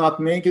I cannot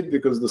make it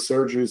because the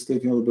surgery is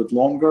taking a little bit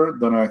longer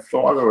than I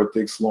thought, or it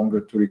takes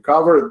longer to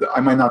recover, I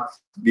might not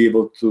be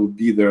able to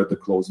be there at the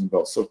closing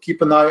bell. So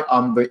keep an eye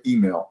on the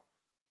email.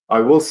 I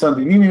will send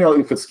an email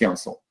if it's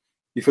canceled.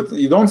 If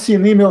you don't see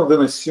an email,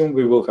 then assume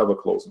we will have a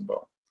closing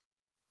bell.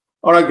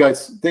 All right,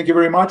 guys. Thank you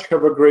very much.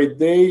 Have a great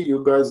day.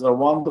 You guys are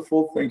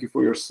wonderful. Thank you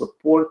for your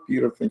support.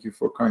 Peter, thank you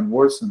for kind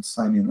words and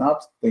signing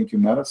up. Thank you,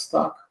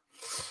 Metastock,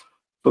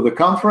 for the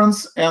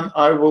conference. And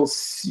I will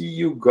see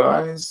you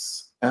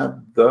guys at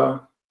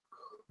the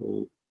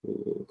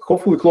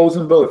hopefully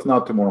closing bell, if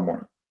not tomorrow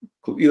morning.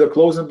 Either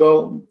closing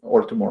bell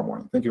or tomorrow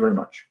morning. Thank you very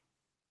much.